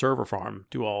central server farm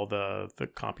do all the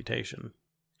computation.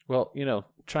 Well,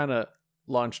 China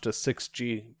launched a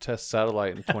 6G test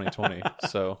satellite in 2020,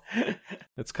 so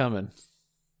it's coming.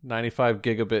 95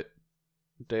 gigabit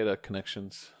data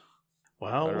connections.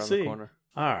 Well, we'll see. All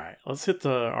right, let's hit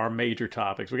our major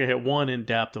topics. We're going to hit one in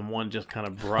depth and one just kind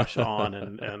of brush on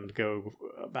and go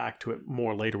back to it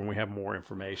more later when we have more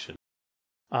information.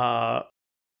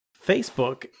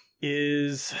 Facebook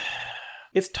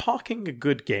it's talking a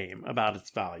good game about its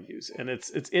values, and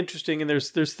it's interesting, and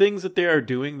there's things that they are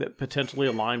doing that potentially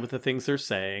align with the things they're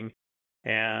saying.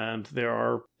 And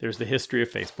there's the history of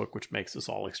Facebook, which makes us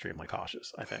all extremely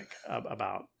cautious, I think,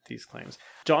 about these claims.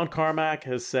 John Carmack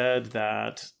has said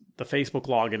that the Facebook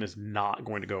login is not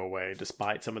going to go away,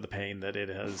 despite some of the pain that it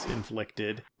has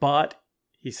inflicted. But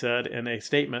he said in a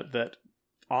statement that,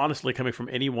 honestly, coming from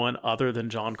anyone other than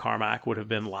John Carmack, would have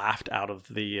been laughed out of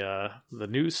the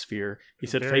news sphere. He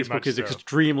said Very Facebook much is so.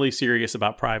 extremely serious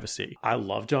about privacy. I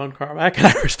love John Carmack and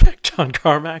I respect John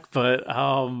Carmack, but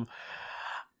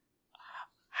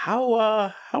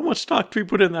how much stock do we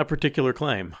put in that particular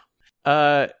claim?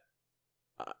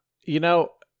 You know,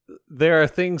 there are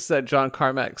things that John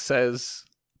Carmack says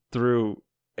through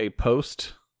a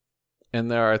post, and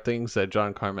there are things that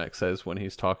John Carmack says when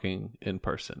he's talking in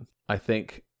person. I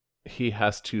think he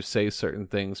has to say certain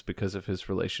things because of his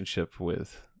relationship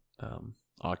with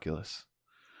Oculus.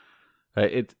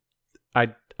 I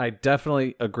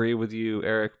definitely agree with you,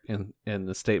 Eric, in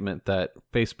the statement that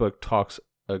Facebook talks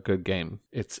a good game.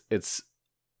 It's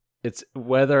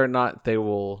whether or not they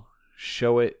will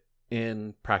show it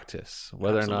in practice,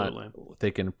 whether Absolutely. or not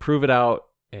they can prove it out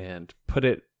and put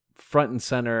it front and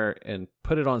center and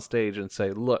put it on stage and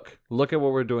say, look at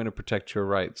what we're doing to protect your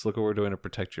rights. Look what we're doing to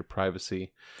protect your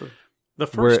privacy. The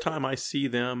first time I see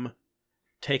them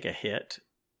take a hit,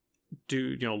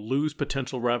 lose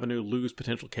potential revenue, lose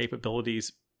potential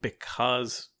capabilities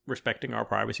because respecting our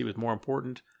privacy was more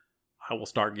important, I will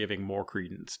start giving more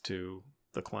credence to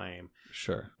the claim.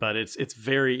 Sure. But it's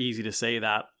very easy to say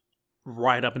that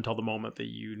right up until the moment that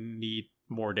you need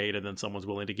more data than someone's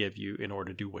willing to give you in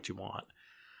order to do what you want.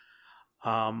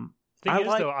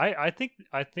 I think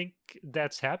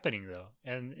that's happening though,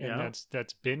 and Yeah.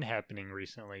 that's been happening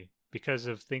recently because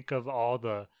think of all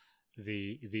the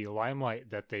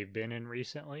limelight that they've been in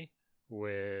recently,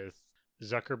 with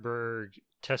Zuckerberg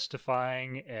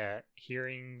testifying at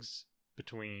hearings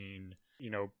between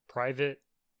private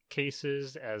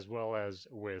cases as well as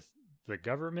with the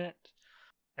government.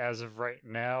 As of right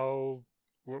now,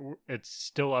 it's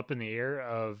still up in the air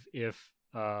of if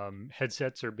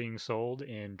headsets are being sold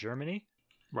in Germany.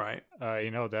 Right.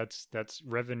 That's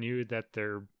revenue that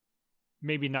they're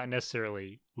maybe not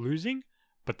necessarily losing,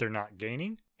 but they're not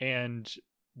gaining, and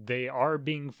they are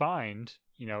being fined,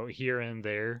 here and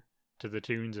there to the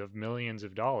tunes of millions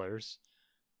of dollars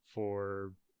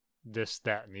for this,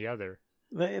 that, and the other.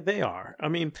 They are. I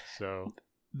mean, So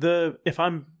if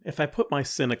I put my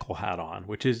cynical hat on,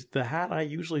 which is the hat I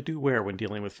usually do wear when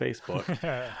dealing with Facebook,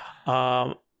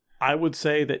 I would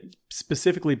say that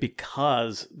specifically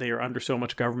because they are under so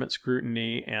much government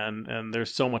scrutiny and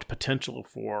there's so much potential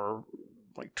for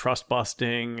like trust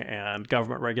busting and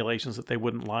government regulations that they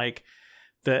wouldn't like,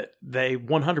 that they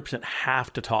 100%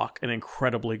 have to talk an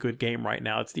incredibly good game right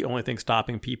now. It's the only thing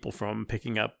stopping people from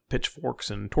picking up pitchforks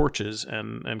and torches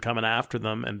and coming after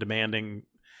them and demanding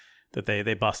that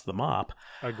they bust them up.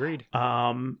 Agreed.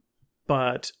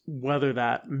 But whether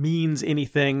that means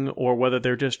anything or whether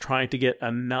they're just trying to get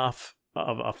enough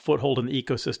of a foothold in the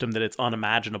ecosystem that it's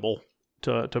unimaginable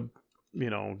to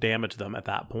damage them at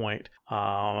that point.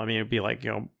 It'd be like,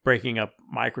 breaking up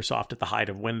Microsoft at the height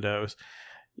of Windows.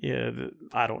 Yeah,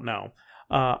 I don't know.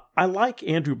 I like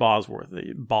Andrew Bosworth.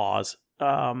 Boz.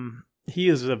 He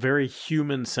is a very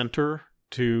human center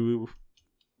to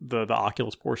the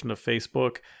Oculus portion of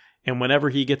Facebook. And whenever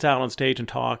he gets out on stage and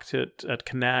talks at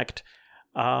Connect,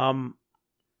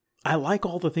 I like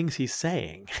all the things he's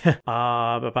saying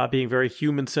about being very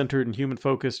human-centered and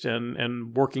human-focused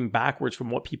and working backwards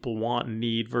from what people want and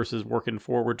need versus working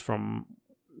forwards from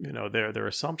their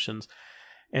assumptions.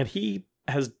 And he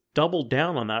has doubled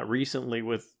down on that recently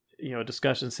with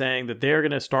discussion saying that they're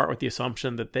going to start with the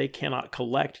assumption that they cannot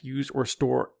collect, use, or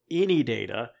store any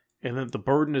data, and that the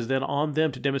burden is then on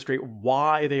them to demonstrate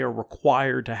why they are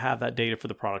required to have that data for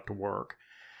the product to work.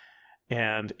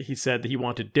 And he said that he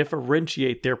wanted to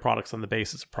differentiate their products on the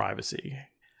basis of privacy.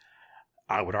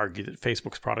 I would argue that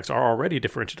Facebook's products are already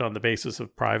differentiated on the basis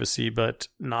of privacy, but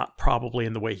not probably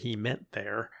in the way he meant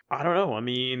there. I don't know. I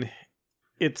mean,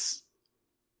 it's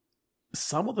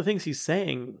some of the things he's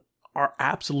saying are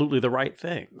absolutely the right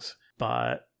things,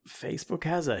 but Facebook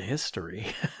has a history.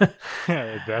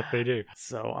 That they do.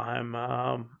 So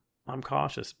I'm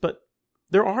cautious, but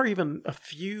there are even a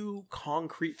few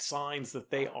concrete signs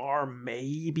that they are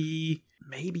maybe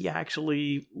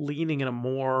actually leaning in a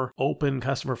more open,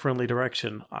 customer-friendly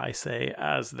direction, I say,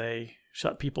 as they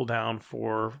shut people down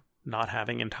for not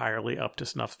having entirely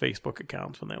up-to-snuff Facebook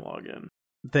accounts when they log in.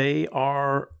 They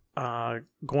are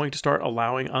going to start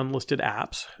allowing unlisted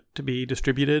apps to be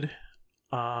distributed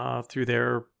through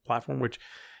their platform, which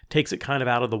takes it kind of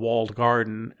out of the walled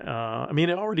garden. It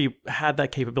already had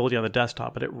that capability on the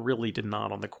desktop, but it really did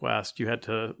not on the Quest. You had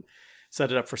to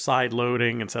set it up for side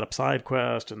loading and set up side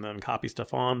quest and then copy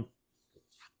stuff on.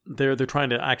 They're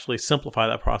trying to actually simplify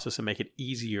that process and make it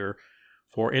easier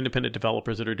for independent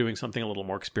developers that are doing something a little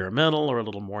more experimental or a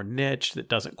little more niche that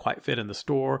doesn't quite fit in the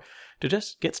store to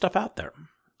just get stuff out there.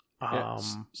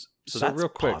 So that's real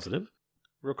quick, positive.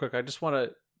 Real quick, I just want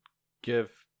to give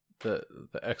the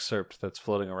excerpt that's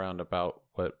floating around about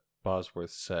what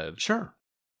Bosworth said. Sure.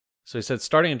 So he said,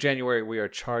 starting in January, we are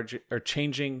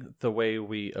changing the way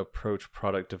we approach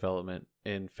product development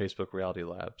in Facebook Reality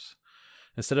Labs.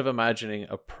 Instead of imagining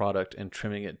a product and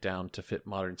trimming it down to fit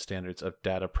modern standards of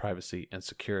data privacy and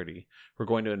security, we're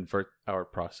going to invert our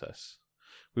process.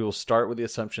 We will start with the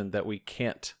assumption that we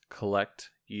can't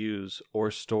collect, use,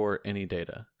 or store any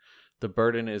data. The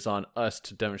burden is on us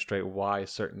to demonstrate why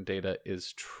certain data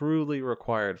is truly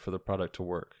required for the product to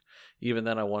work. Even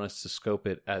then, I want us to scope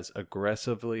it as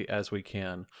aggressively as we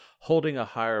can, holding a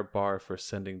higher bar for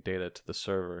sending data to the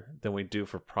server than we do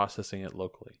for processing it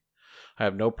locally. I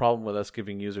have no problem with us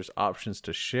giving users options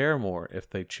to share more if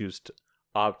they choose to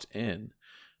opt in,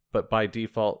 but by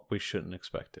default, we shouldn't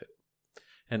expect it.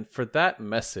 And for that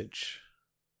message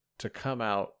to come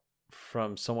out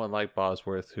from someone like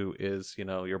Bosworth, who is,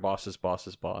 your boss's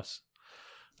boss's boss,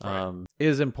 Right.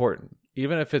 is important.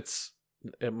 Even if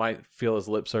it might feel as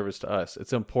lip service to us,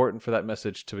 it's important for that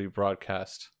message to be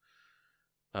broadcast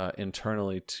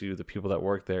internally to the people that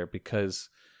work there, because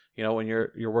when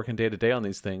you're working day to day on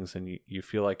these things and you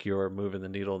feel like you're moving the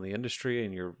needle in the industry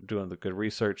and you're doing the good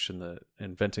research and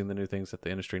inventing the new things that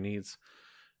the industry needs,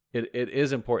 it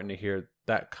is important to hear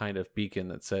that kind of beacon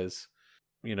that says,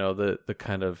 the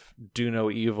kind of do no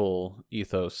evil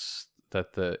ethos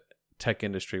that the tech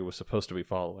industry was supposed to be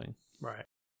following. Right.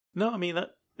 No, I mean,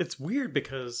 it's weird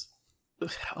because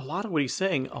a lot of what he's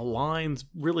saying aligns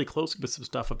really closely with some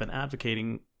stuff I've been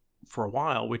advocating for a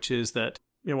while, which is that,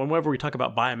 whenever we talk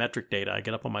about biometric data, I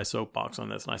get up on my soapbox on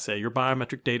this and I say, your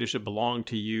biometric data should belong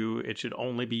to you. It should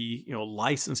only be,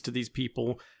 licensed to these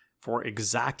people for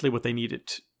exactly what they need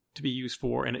it to be used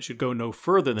for, and it should go no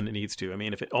further than it needs to. I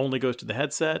mean, if it only goes to the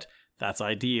headset, that's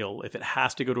ideal. If it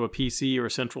has to go to a PC or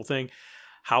a central thing,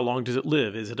 how long does it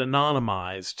live? Is it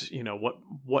anonymized?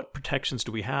 What protections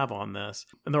do we have on this?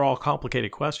 And they're all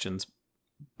complicated questions.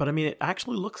 But I mean, it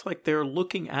actually looks like they're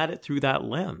looking at it through that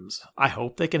lens. I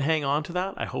hope they can hang on to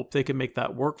that. I hope they can make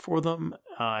that work for them.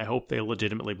 I hope they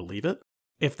legitimately believe it.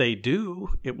 If they do,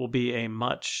 it will be a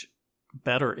much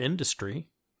better industry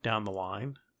down the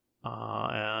line.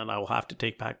 And I will have to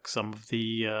take back some of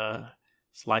the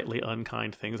slightly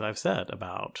unkind things I've said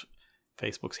about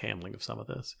Facebook's handling of some of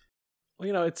this.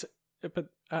 Well, but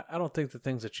I don't think the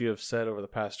things that you have said over the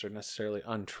past are necessarily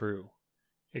untrue.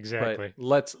 Exactly.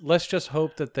 But let's just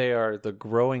hope that they are the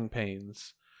growing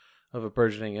pains of a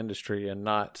burgeoning industry and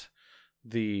not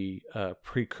the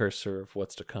precursor of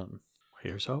what's to come.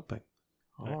 Here's hoping.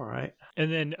 All right.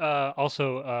 And then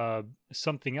also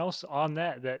something else on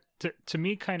that to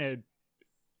me kind of,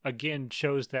 again,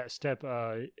 shows that step.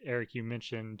 Eric, you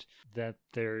mentioned that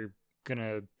they're going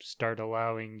to start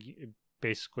allowing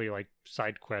basically like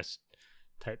side quest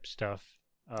type stuff.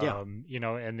 Yeah.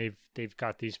 And they've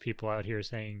got these people out here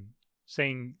saying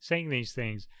these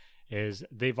things. Is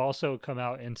they've also come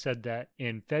out and said that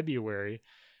in February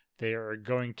they are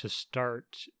going to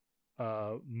start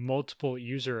multiple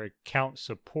user account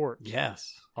support.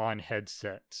 Yes. On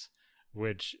headsets,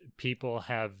 which people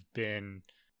have been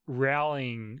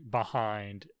rallying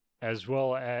behind, as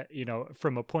well as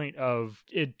from a point of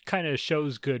it kind of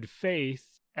shows good faith.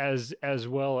 As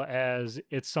well as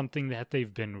it's something that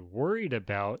they've been worried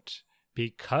about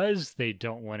because they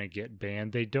don't want to get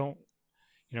banned. They don't,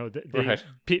 Right.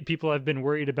 People have been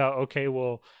worried about, okay,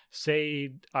 well,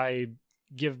 say I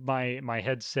give my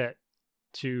headset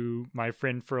to my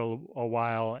friend for a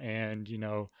while and,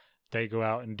 they go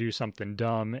out and do something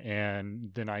dumb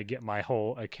and then I get my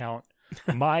whole account,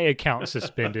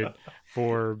 suspended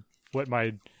for what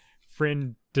my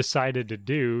friend decided to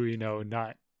do,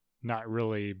 not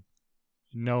really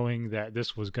knowing that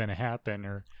this was going to happen.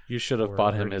 Or you should have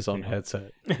bought him his own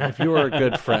headset. If you were a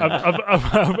good friend.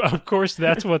 Of course,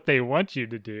 that's what they want you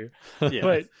to do.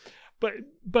 Yes. But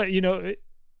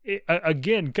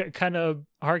again, kind of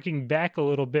harking back a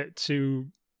little bit to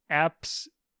apps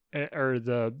or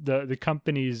the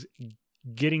companies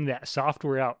getting that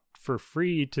software out for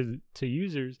free to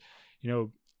users.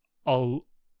 A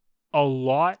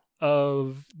lot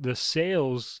of the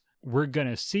sales we're going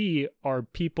to see are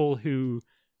people who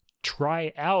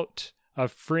try out a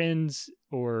friend's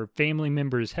or family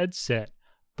member's headset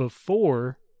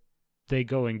before they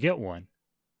go and get one.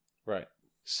 Right.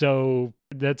 So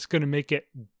that's going to make it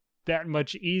that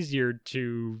much easier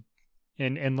to,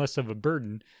 and less of a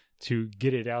burden to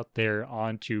get it out there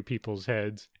onto people's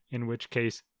heads, in which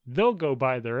case they'll go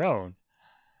buy their own.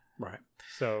 Right.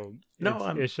 So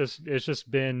No, it's just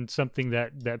been something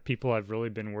that people have really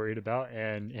been worried about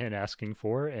and asking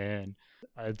for, and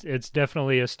it's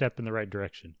definitely a step in the right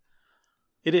direction.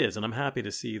 It is, and I'm happy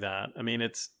to see that. I mean,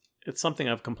 it's something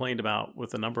I've complained about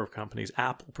with a number of companies,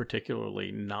 Apple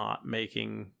particularly, not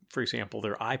making, for example,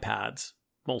 their iPads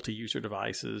multi-user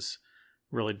devices,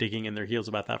 really digging in their heels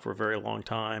about that for a very long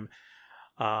time,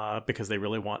 because they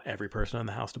really want every person in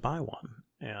the house to buy one,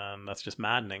 and that's just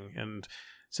maddening. And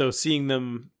so seeing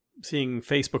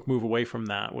Facebook move away from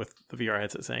that with the VR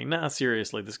headset, saying, nah,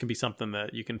 seriously, this can be something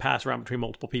that you can pass around between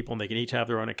multiple people, and they can each have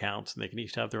their own accounts, and they can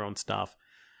each have their own stuff.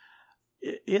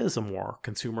 It is a more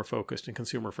consumer-focused and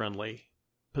consumer-friendly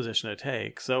position to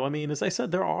take. So, I mean, as I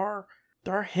said, there are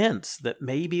hints that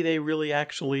maybe they really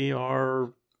actually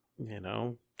are,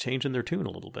 changing their tune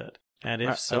a little bit. And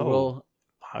if I will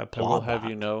applaud have that.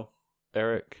 you know,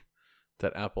 Eric,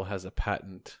 that Apple has a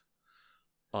patent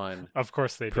on Of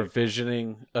course they do.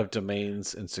 provisioning of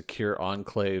domains in secure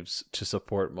enclaves to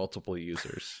support multiple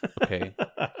users. Okay.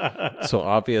 So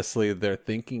obviously they're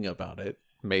thinking about it,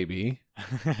 maybe,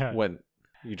 when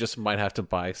you just might have to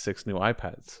buy 6 new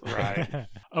iPads. Right.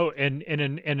 Oh, and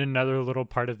another little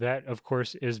part of that, of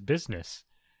course, is business,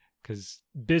 because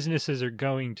businesses are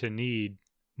going to need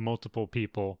multiple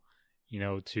people,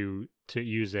 to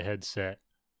use a headset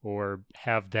or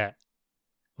have that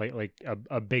like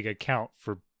a big account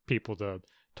for people to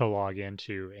log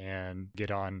into and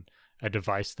get on a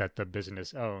device that the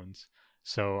business owns.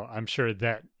 So I'm sure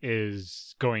that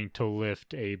is going to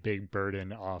lift a big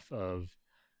burden off of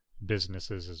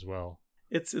businesses as well.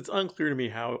 It's unclear to me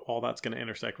how all that's going to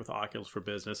intersect with Oculus for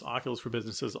Business. Oculus for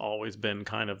Business has always been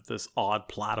kind of this odd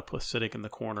platypus sitting in the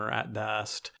corner at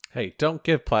best. Hey, don't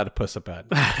give platypus a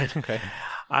bad name, okay?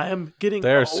 I am getting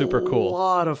They're super cool. A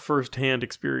lot of firsthand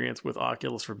experience with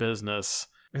Oculus for Business.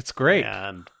 It's great.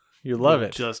 And you love we'll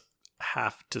it. Just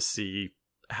have to see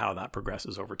how that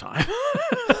progresses over time.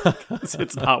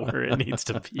 It's not where it needs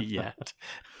to be yet.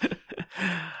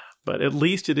 But at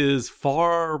least it is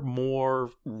far more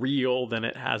real than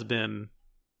it has been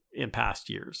in past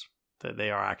years, that they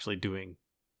are actually doing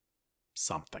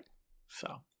something.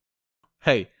 So,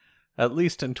 hey, at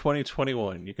least in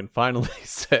 2021, you can finally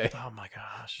say, oh my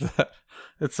gosh,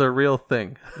 it's a real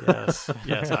thing. Yes,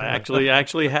 I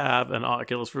actually have an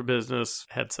Oculus for Business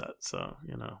headset. So,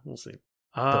 we'll see.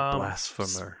 The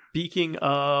blasphemer. Speaking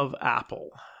of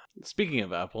Apple.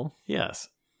 Yes.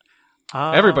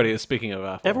 Everybody is speaking of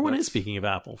Apple. Everyone is speaking of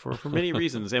Apple for many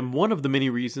reasons. And one of the many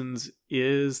reasons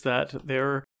is that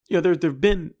there have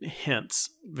been hints,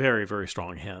 very, very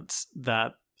strong hints,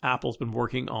 that Apple's been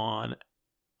working on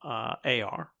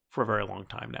AR for a very long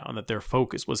time now, and that their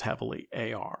focus was heavily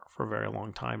AR for a very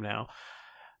long time now.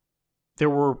 There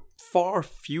were far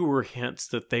fewer hints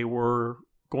that they were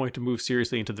going to move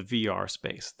seriously into the VR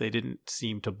space. They didn't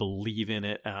seem to believe in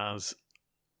it as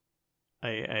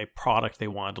a product they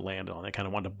wanted to land on. They kind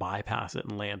of wanted to bypass it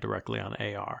and land directly on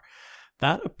AR.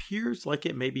 That appears like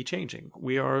it may be changing.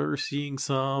 We are seeing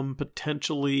some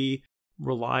potentially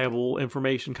reliable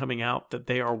information coming out that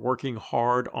they are working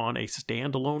hard on a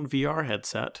standalone VR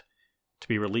headset to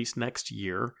be released next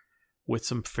year with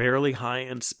some fairly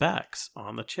high-end specs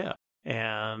on the chip.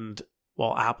 And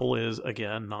while Apple is,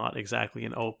 again, not exactly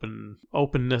an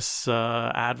openness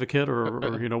advocate or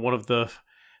one of the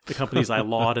companies I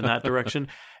laud in that direction,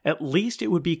 at least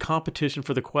it would be competition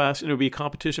for the Quest, and it would be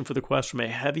competition for the Quest from a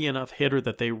heavy enough hitter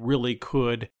that they really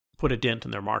could put a dent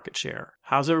in their market share.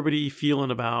 How's everybody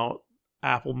feeling about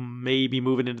Apple maybe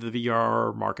moving into the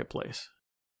VR marketplace?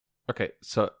 Okay,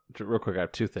 so real quick, I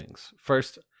have 2 things.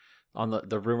 First, on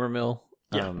the rumor mill,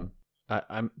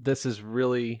 this is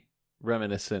really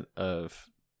reminiscent of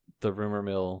the rumor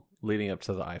mill leading up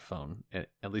to the iPhone,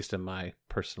 at least in my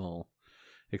personal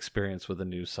experience with the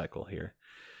news cycle here.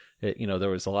 There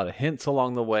was a lot of hints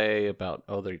along the way about,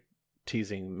 they're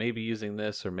teasing maybe using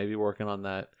this or maybe working on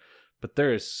that, but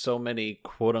there is so many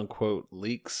quote unquote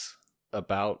leaks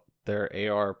about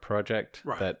their AR project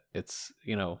that it's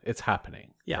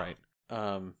happening. Right.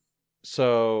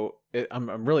 So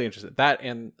I'm really interested. That,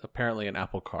 and apparently an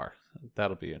Apple car,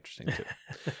 that'll be interesting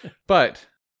too. But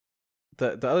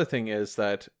the other thing is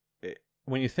that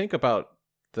when you think about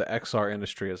the XR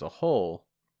industry as a whole,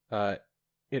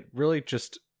 it really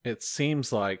it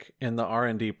seems like in the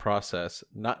R&D process,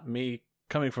 not me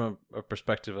coming from a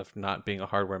perspective of not being a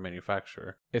hardware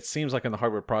manufacturer, it seems like in the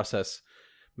hardware process,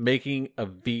 making a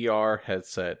VR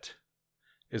headset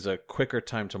is a quicker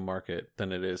time to market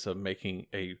than it is of making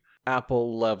a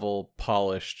Apple level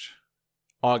polished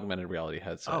augmented reality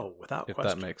headset. Oh, without if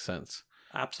question. that makes sense.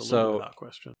 Absolutely, So, without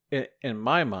question. In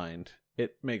my mind,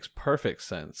 it makes perfect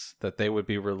sense that they would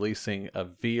be releasing a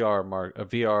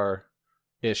VR-ish,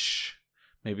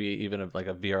 maybe even like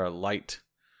a VR Lite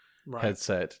Right.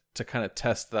 headset to kind of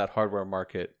test that hardware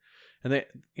market. And they,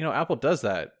 Apple does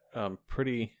that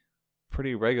pretty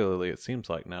regularly, it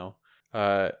seems like now,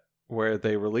 where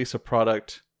they release a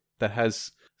product that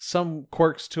has some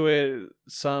quirks to it,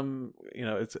 some,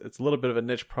 it's a little bit of a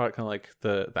niche product, kind of like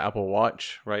the Apple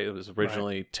Watch, right? It was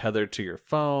originally tethered to your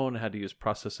phone, had to use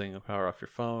processing power off your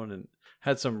phone, and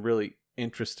had some really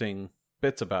interesting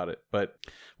bits about it. But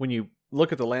when you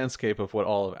look at the landscape of what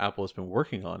all of Apple has been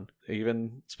working on,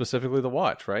 even specifically the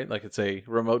watch, right? Like, it's a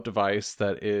remote device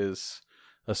that is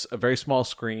a very small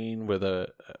screen with a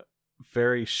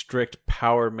very strict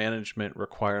power management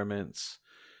requirements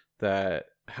that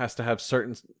has to have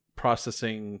certain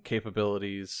processing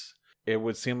capabilities. It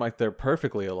would seem like they're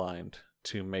perfectly aligned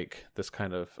to make this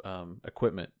kind of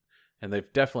equipment. And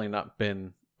they've definitely not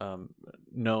been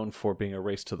known for being a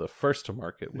race to the first to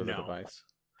market with a device.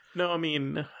 No, I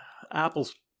mean,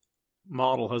 Apple's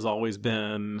model has always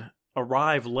been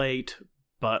arrive late,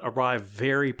 but arrive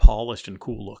very polished and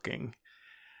cool looking.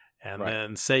 And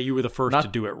then say you were the first to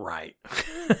do it right.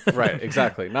 Right,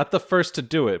 exactly. Not the first to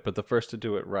do it, but the first to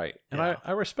do it right. And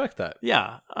I respect that.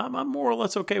 Yeah, I'm more or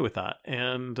less okay with that.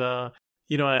 And, I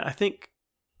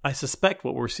suspect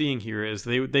what we're seeing here is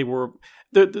they were,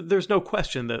 there's no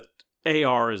question that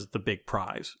AR is the big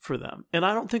prize for them. And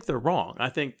I don't think they're wrong. I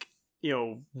think,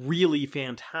 really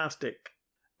fantastic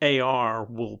AR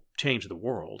will change the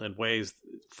world in ways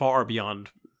far beyond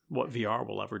what VR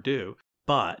will ever do.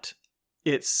 But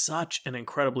it's such an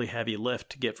incredibly heavy lift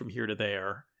to get from here to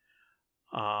there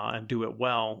and do it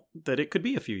well that it could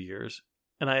be a few years.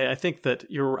 And I think that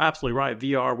you're absolutely right.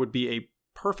 VR would be a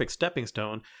perfect stepping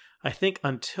stone. I think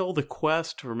until the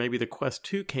Quest or maybe the Quest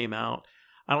 2 came out,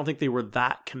 I don't think they were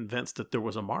that convinced that there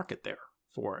was a market there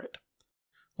for it.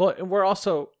 Well, and we're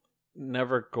also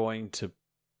never going to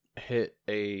hit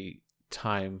a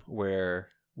time where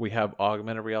we have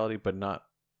augmented reality but not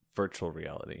virtual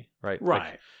reality, right?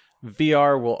 Right. Like,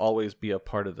 VR will always be a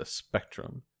part of the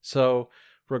spectrum. So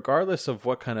regardless of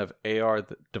what kind of AR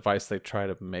device they try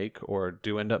to make or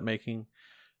do end up making,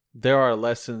 there are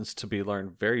lessons to be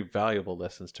learned, very valuable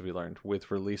lessons to be learned with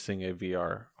releasing a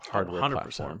VR hardware 100%,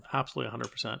 platform. Absolutely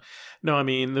 100%. No, I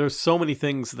mean, there's so many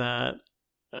things that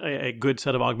a good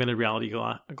set of augmented reality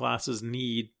glasses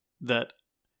need that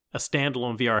a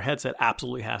standalone VR headset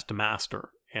absolutely has to master.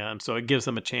 And so it gives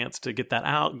them a chance to get that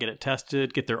out, get it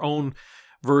tested, get their own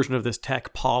version of this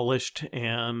tech polished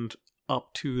and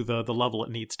up to the level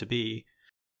it needs to be.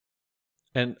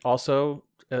 And also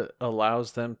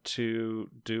allows them to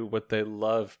do what they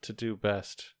love to do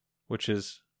best, which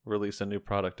is release a new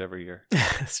product every year.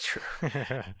 That's true.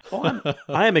 Well,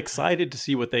 I am excited to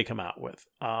see what they come out with.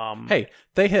 Hey,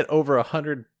 they hit over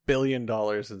 $100 billion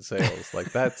in sales.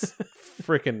 Like, that's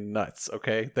freaking nuts.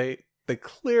 Okay, they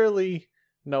clearly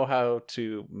know how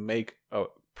to make a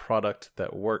product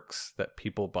that works, that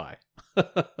people buy.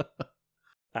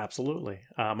 Absolutely.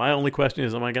 My only question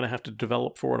is, am I going to have to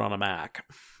develop for it on a Mac?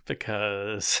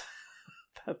 Because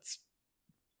that's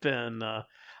been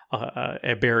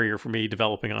a barrier for me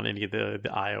developing on any of the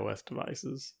iOS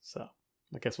devices. So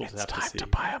I guess we'll just have to see. It's time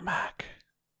to buy a Mac.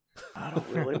 I don't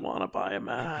really want to buy a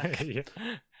Mac. Yeah.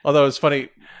 Although it's funny,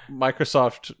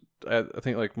 Microsoft, I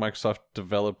think like Microsoft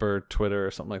developer Twitter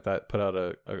or something like that, put out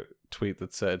a tweet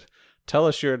that said, "Tell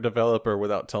us you're a developer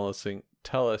without telling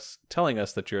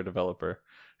us that you're a developer."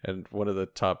 And one of the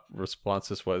top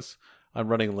responses was, "I'm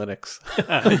running Linux."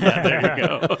 Yeah, there you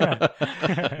go.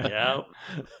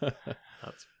 Yeah,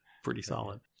 that's pretty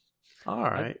solid. All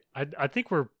right, I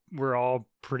think we're all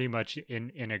pretty much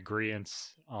in agreement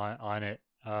on it.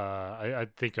 I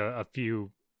think a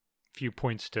few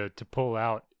points to pull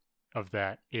out of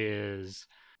that is,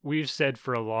 we've said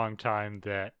for a long time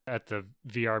that at the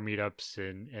VR meetups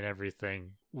and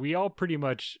everything, we all pretty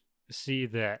much see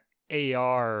that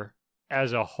AR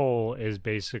as a whole is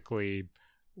basically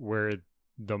where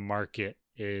the market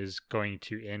is going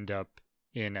to end up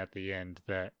in at the end.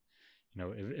 That,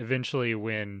 eventually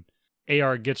when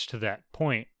AR gets to that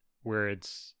point where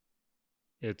it's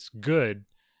good,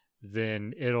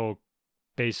 then it'll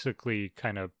basically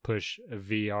kind of push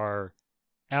VR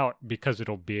out, because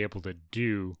it'll be able to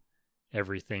do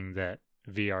everything that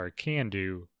VR can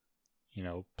do,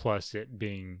 plus it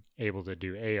being able to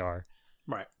do AR.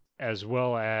 right. As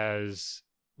well as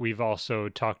we've also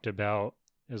talked about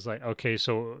is like, okay,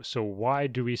 so why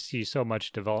do we see so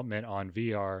much development on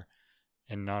VR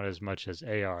and not as much as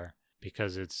AR?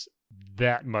 Because it's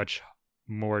that much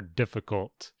more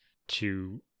difficult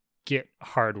to get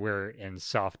hardware and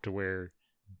software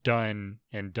done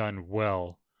and done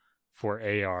well for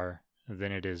AR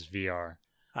than it is VR.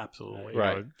 Absolutely.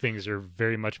 Right. Things are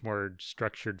very much more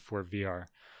structured for VR.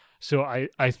 So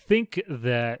I think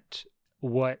that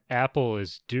what Apple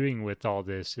is doing with all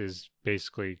this is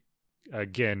basically,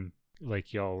 again,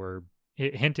 like y'all were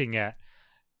hinting at,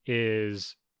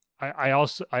 is I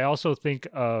also think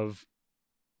of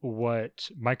what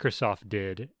Microsoft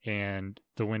did and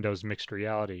the Windows Mixed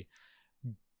Reality.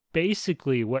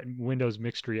 Basically, what Windows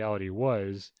Mixed Reality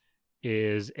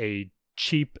is a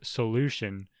cheap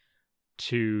solution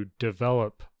to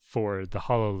develop for the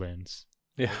HoloLens.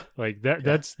 Yeah. Like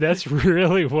that's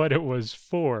really what it was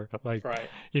for. Like, Right.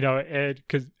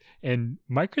 and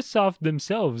Microsoft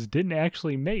themselves didn't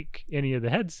actually make any of the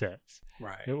headsets.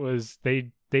 Right. It was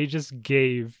they just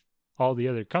gave all the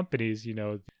other companies,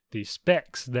 the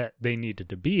specs that they needed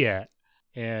to be at,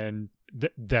 and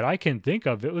that I can think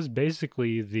of. It was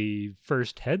basically the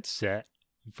first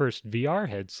VR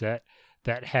headset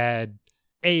that had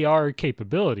AR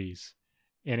capabilities,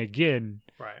 and again,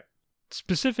 Right.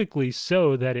 specifically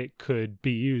so that it could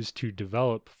be used to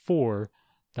develop for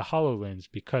the HoloLens,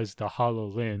 because the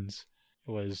HoloLens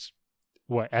was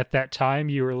what at that time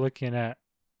you were looking at,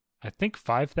 I think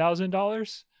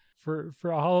 $5,000 for a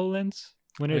HoloLens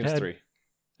when it was had 3.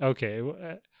 Okay,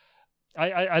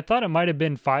 I thought it might have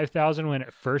been 5,000 when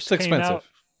it first It's came expensive. out,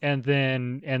 and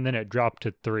then it dropped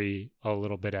to 3 a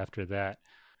little bit after that.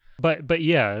 But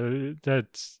yeah,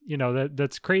 that's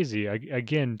that's crazy.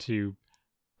 Again, to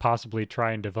possibly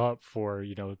try and develop for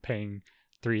paying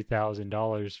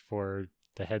 $3,000 for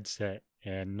the headset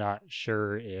and not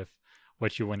sure if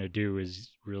what you want to do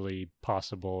is really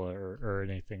possible or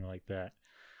anything like that.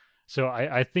 So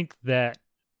I think that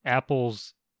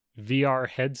Apple's VR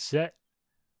headset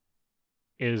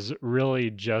is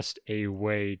really just a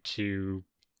way to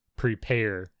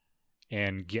prepare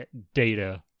and get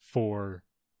data for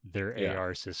their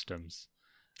AR systems.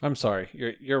 I'm sorry.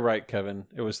 You're right, Kevin.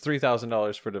 It was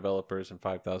 $3,000 for developers and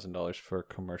 $5,000 for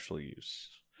commercial use.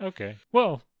 Okay.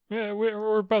 Well, yeah,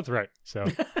 we're both right. So,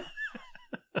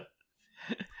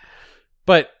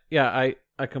 but yeah,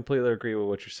 I completely agree with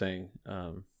what you're saying.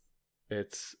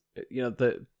 It's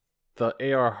the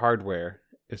AR hardware.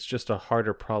 It's just a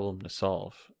harder problem to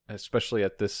solve, especially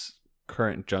at this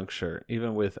current juncture.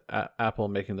 Even with Apple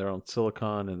making their own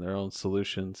silicon and their own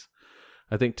solutions,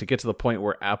 I think to get to the point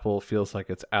where Apple feels like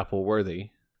it's Apple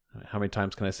worthy. How many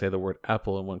times can I say the word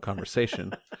Apple in one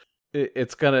conversation?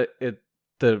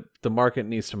 The market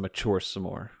needs to mature some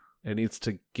more. It needs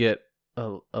to get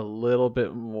a little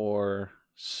bit more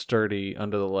sturdy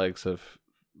under the legs of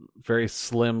very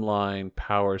slimline,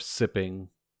 power sipping,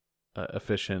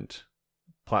 efficient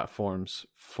platforms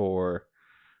for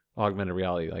augmented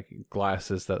reality, like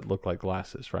glasses that look like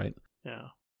glasses, right? Yeah.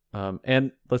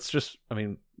 And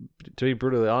to be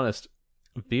brutally honest,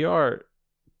 VR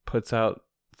puts out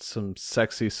some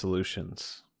sexy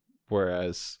solutions,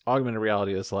 whereas augmented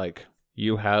reality is like,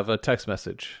 you have a text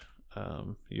message,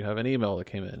 you have an email that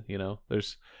came in,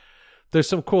 there's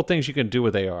some cool things you can do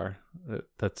with AR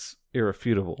that's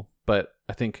irrefutable. But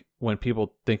I think when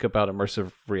people think about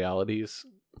immersive realities,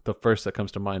 the first that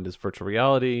comes to mind is virtual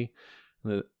reality,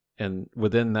 and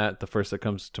within that, the first that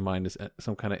comes to mind is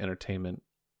some kind of entertainment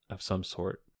of some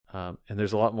sort. And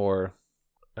there's a lot more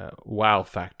wow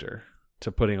factor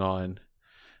to putting on,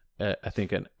 I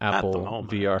think, an Apple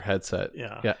VR headset.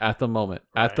 Yeah, at the moment.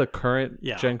 Right. At the current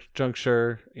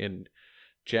juncture in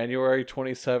January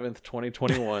 27th,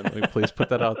 2021. Let me please put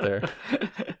that out there.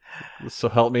 So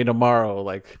help me tomorrow.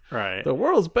 Like, right. The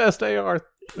world's best AR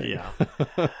thing. Yeah.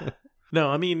 No,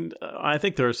 I mean, I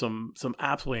think there are some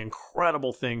absolutely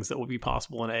incredible things that will be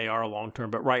possible in AR long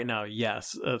term. But right now,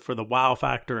 yes, for the wow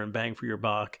factor and bang for your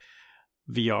buck,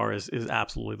 VR is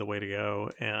absolutely the way to go.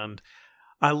 And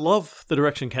I love the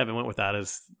direction Kevin went with that.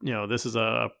 Is this is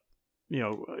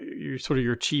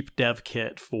your cheap dev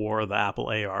kit for the Apple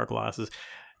AR glasses.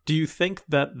 Do you think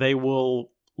that they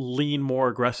will lean more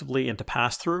aggressively into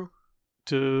pass through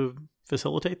to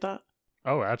facilitate that?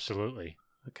 Oh, absolutely.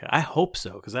 Okay, I hope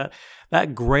so, because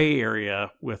that gray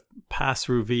area with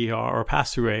pass-through VR or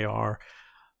pass-through AR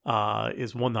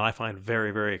is one that I find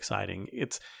very, very exciting.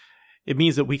 It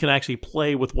means that we can actually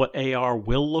play with what AR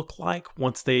will look like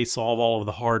once they solve all of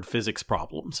the hard physics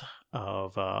problems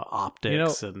of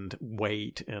optics and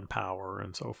weight and power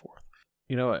and so forth.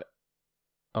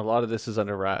 A lot of this is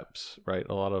under wraps, right?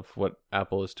 A lot of what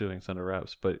Apple is doing is under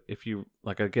wraps. But if you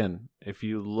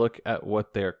look at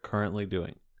what they're currently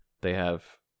doing, they have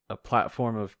a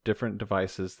platform of different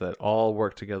devices that all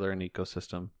work together in an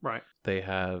ecosystem. Right. They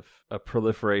have a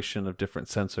proliferation of different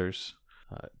sensors,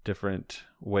 different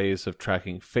ways of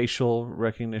tracking facial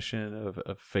recognition,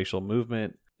 of facial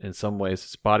movement. In some ways,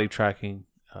 it's body tracking.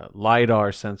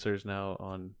 LiDAR sensors now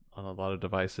on a lot of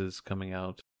devices coming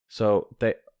out. So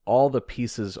all the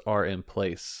pieces are in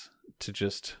place to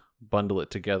just bundle it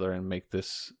together and make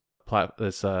this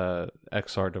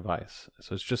XR device.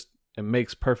 So it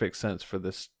makes perfect sense for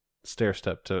this stair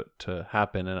step to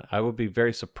happen, and I would be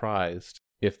very surprised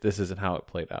if this isn't how it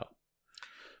played out.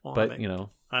 Well, but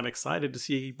I'm excited to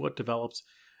see what develops.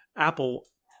 Apple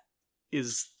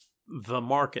is the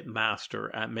market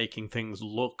master at making things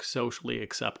look socially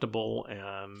acceptable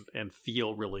and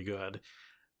feel really good,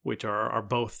 which are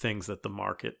both things that the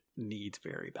market needs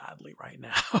very badly right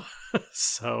now.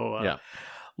 So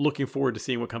looking forward to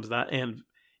seeing what comes of that. And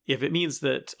if it means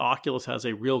that Oculus has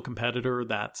a real competitor,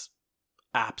 that's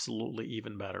absolutely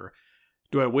even better.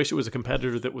 Do I wish it was a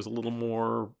competitor that was a little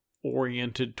more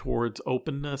oriented towards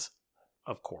openness?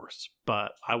 Of course.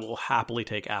 But I will happily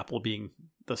take Apple being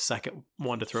the second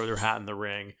one to throw their hat in the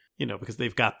ring, because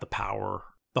they've got the power,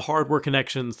 the hardware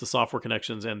connections, the software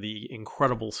connections, and the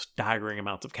incredible staggering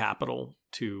amounts of capital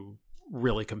to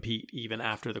really compete even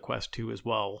after the Quest 2 is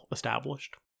well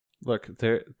established. Look,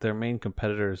 their main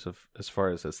competitors as far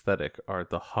as aesthetic are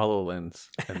the HoloLens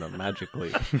and the Magic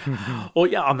Leap. Well,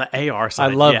 yeah, on the AR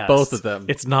side, I love both of them.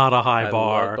 It's not a high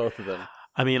bar. I love both of them.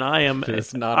 I mean, I am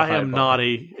not not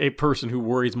a person who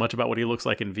worries much about what he looks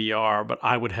like in VR, but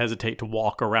I would hesitate to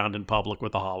walk around in public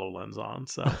with a HoloLens on.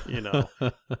 So,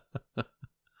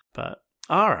 But,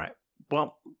 all right.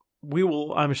 Well, we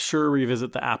will, I'm sure,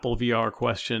 revisit the Apple VR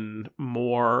question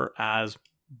more as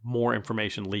more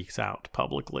information leaks out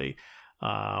publicly.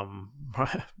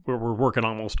 We're working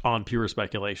almost on pure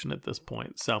speculation at this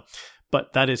point. So,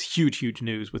 but that is huge, huge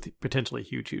news with potentially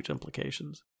huge, huge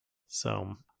implications.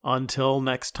 So until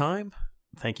next time,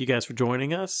 thank you guys for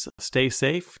joining us. Stay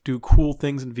safe, do cool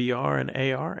things in VR and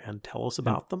AR, and tell us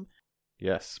about them.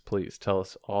 Yes, please tell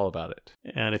us all about it.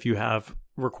 And if you have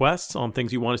requests on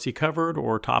things you want to see covered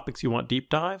or topics you want deep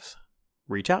dives,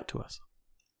 reach out to us.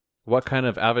 What kind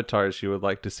of avatars you would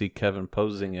like to see Kevin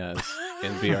posing as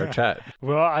in VR chat?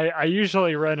 Well, I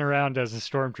usually run around as a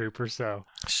stormtrooper, so...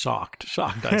 Shocked,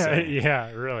 I say.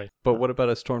 Yeah, really. But what about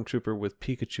a stormtrooper with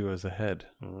Pikachu as a head?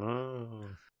 Oh.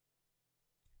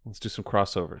 Let's do some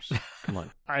crossovers. Come on.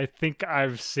 I think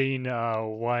I've seen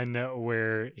one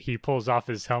where he pulls off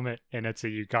his helmet and it's a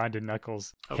Ugandan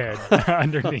Knuckles head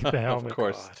underneath the helmet. Of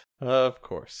course. Of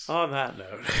course. On that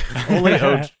note.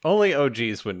 Only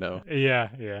OGs would know.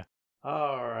 Yeah.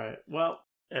 All right. Well,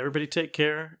 everybody take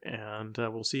care, and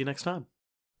we'll see you next time.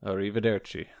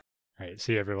 Arrivederci. All right.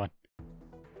 See you, everyone.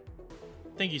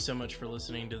 Thank you so much for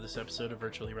listening to this episode of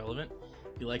Virtually Relevant.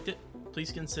 If you liked it,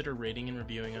 please consider rating and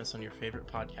reviewing us on your favorite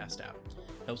podcast app.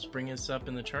 Helps bring us up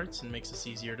in the charts and makes us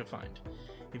easier to find.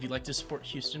 If you'd like to support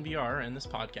Houston VR and this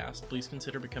podcast, please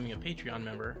consider becoming a Patreon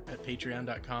member at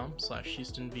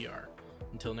patreon.com/HoustonVR.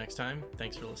 Until next time,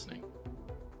 thanks for listening.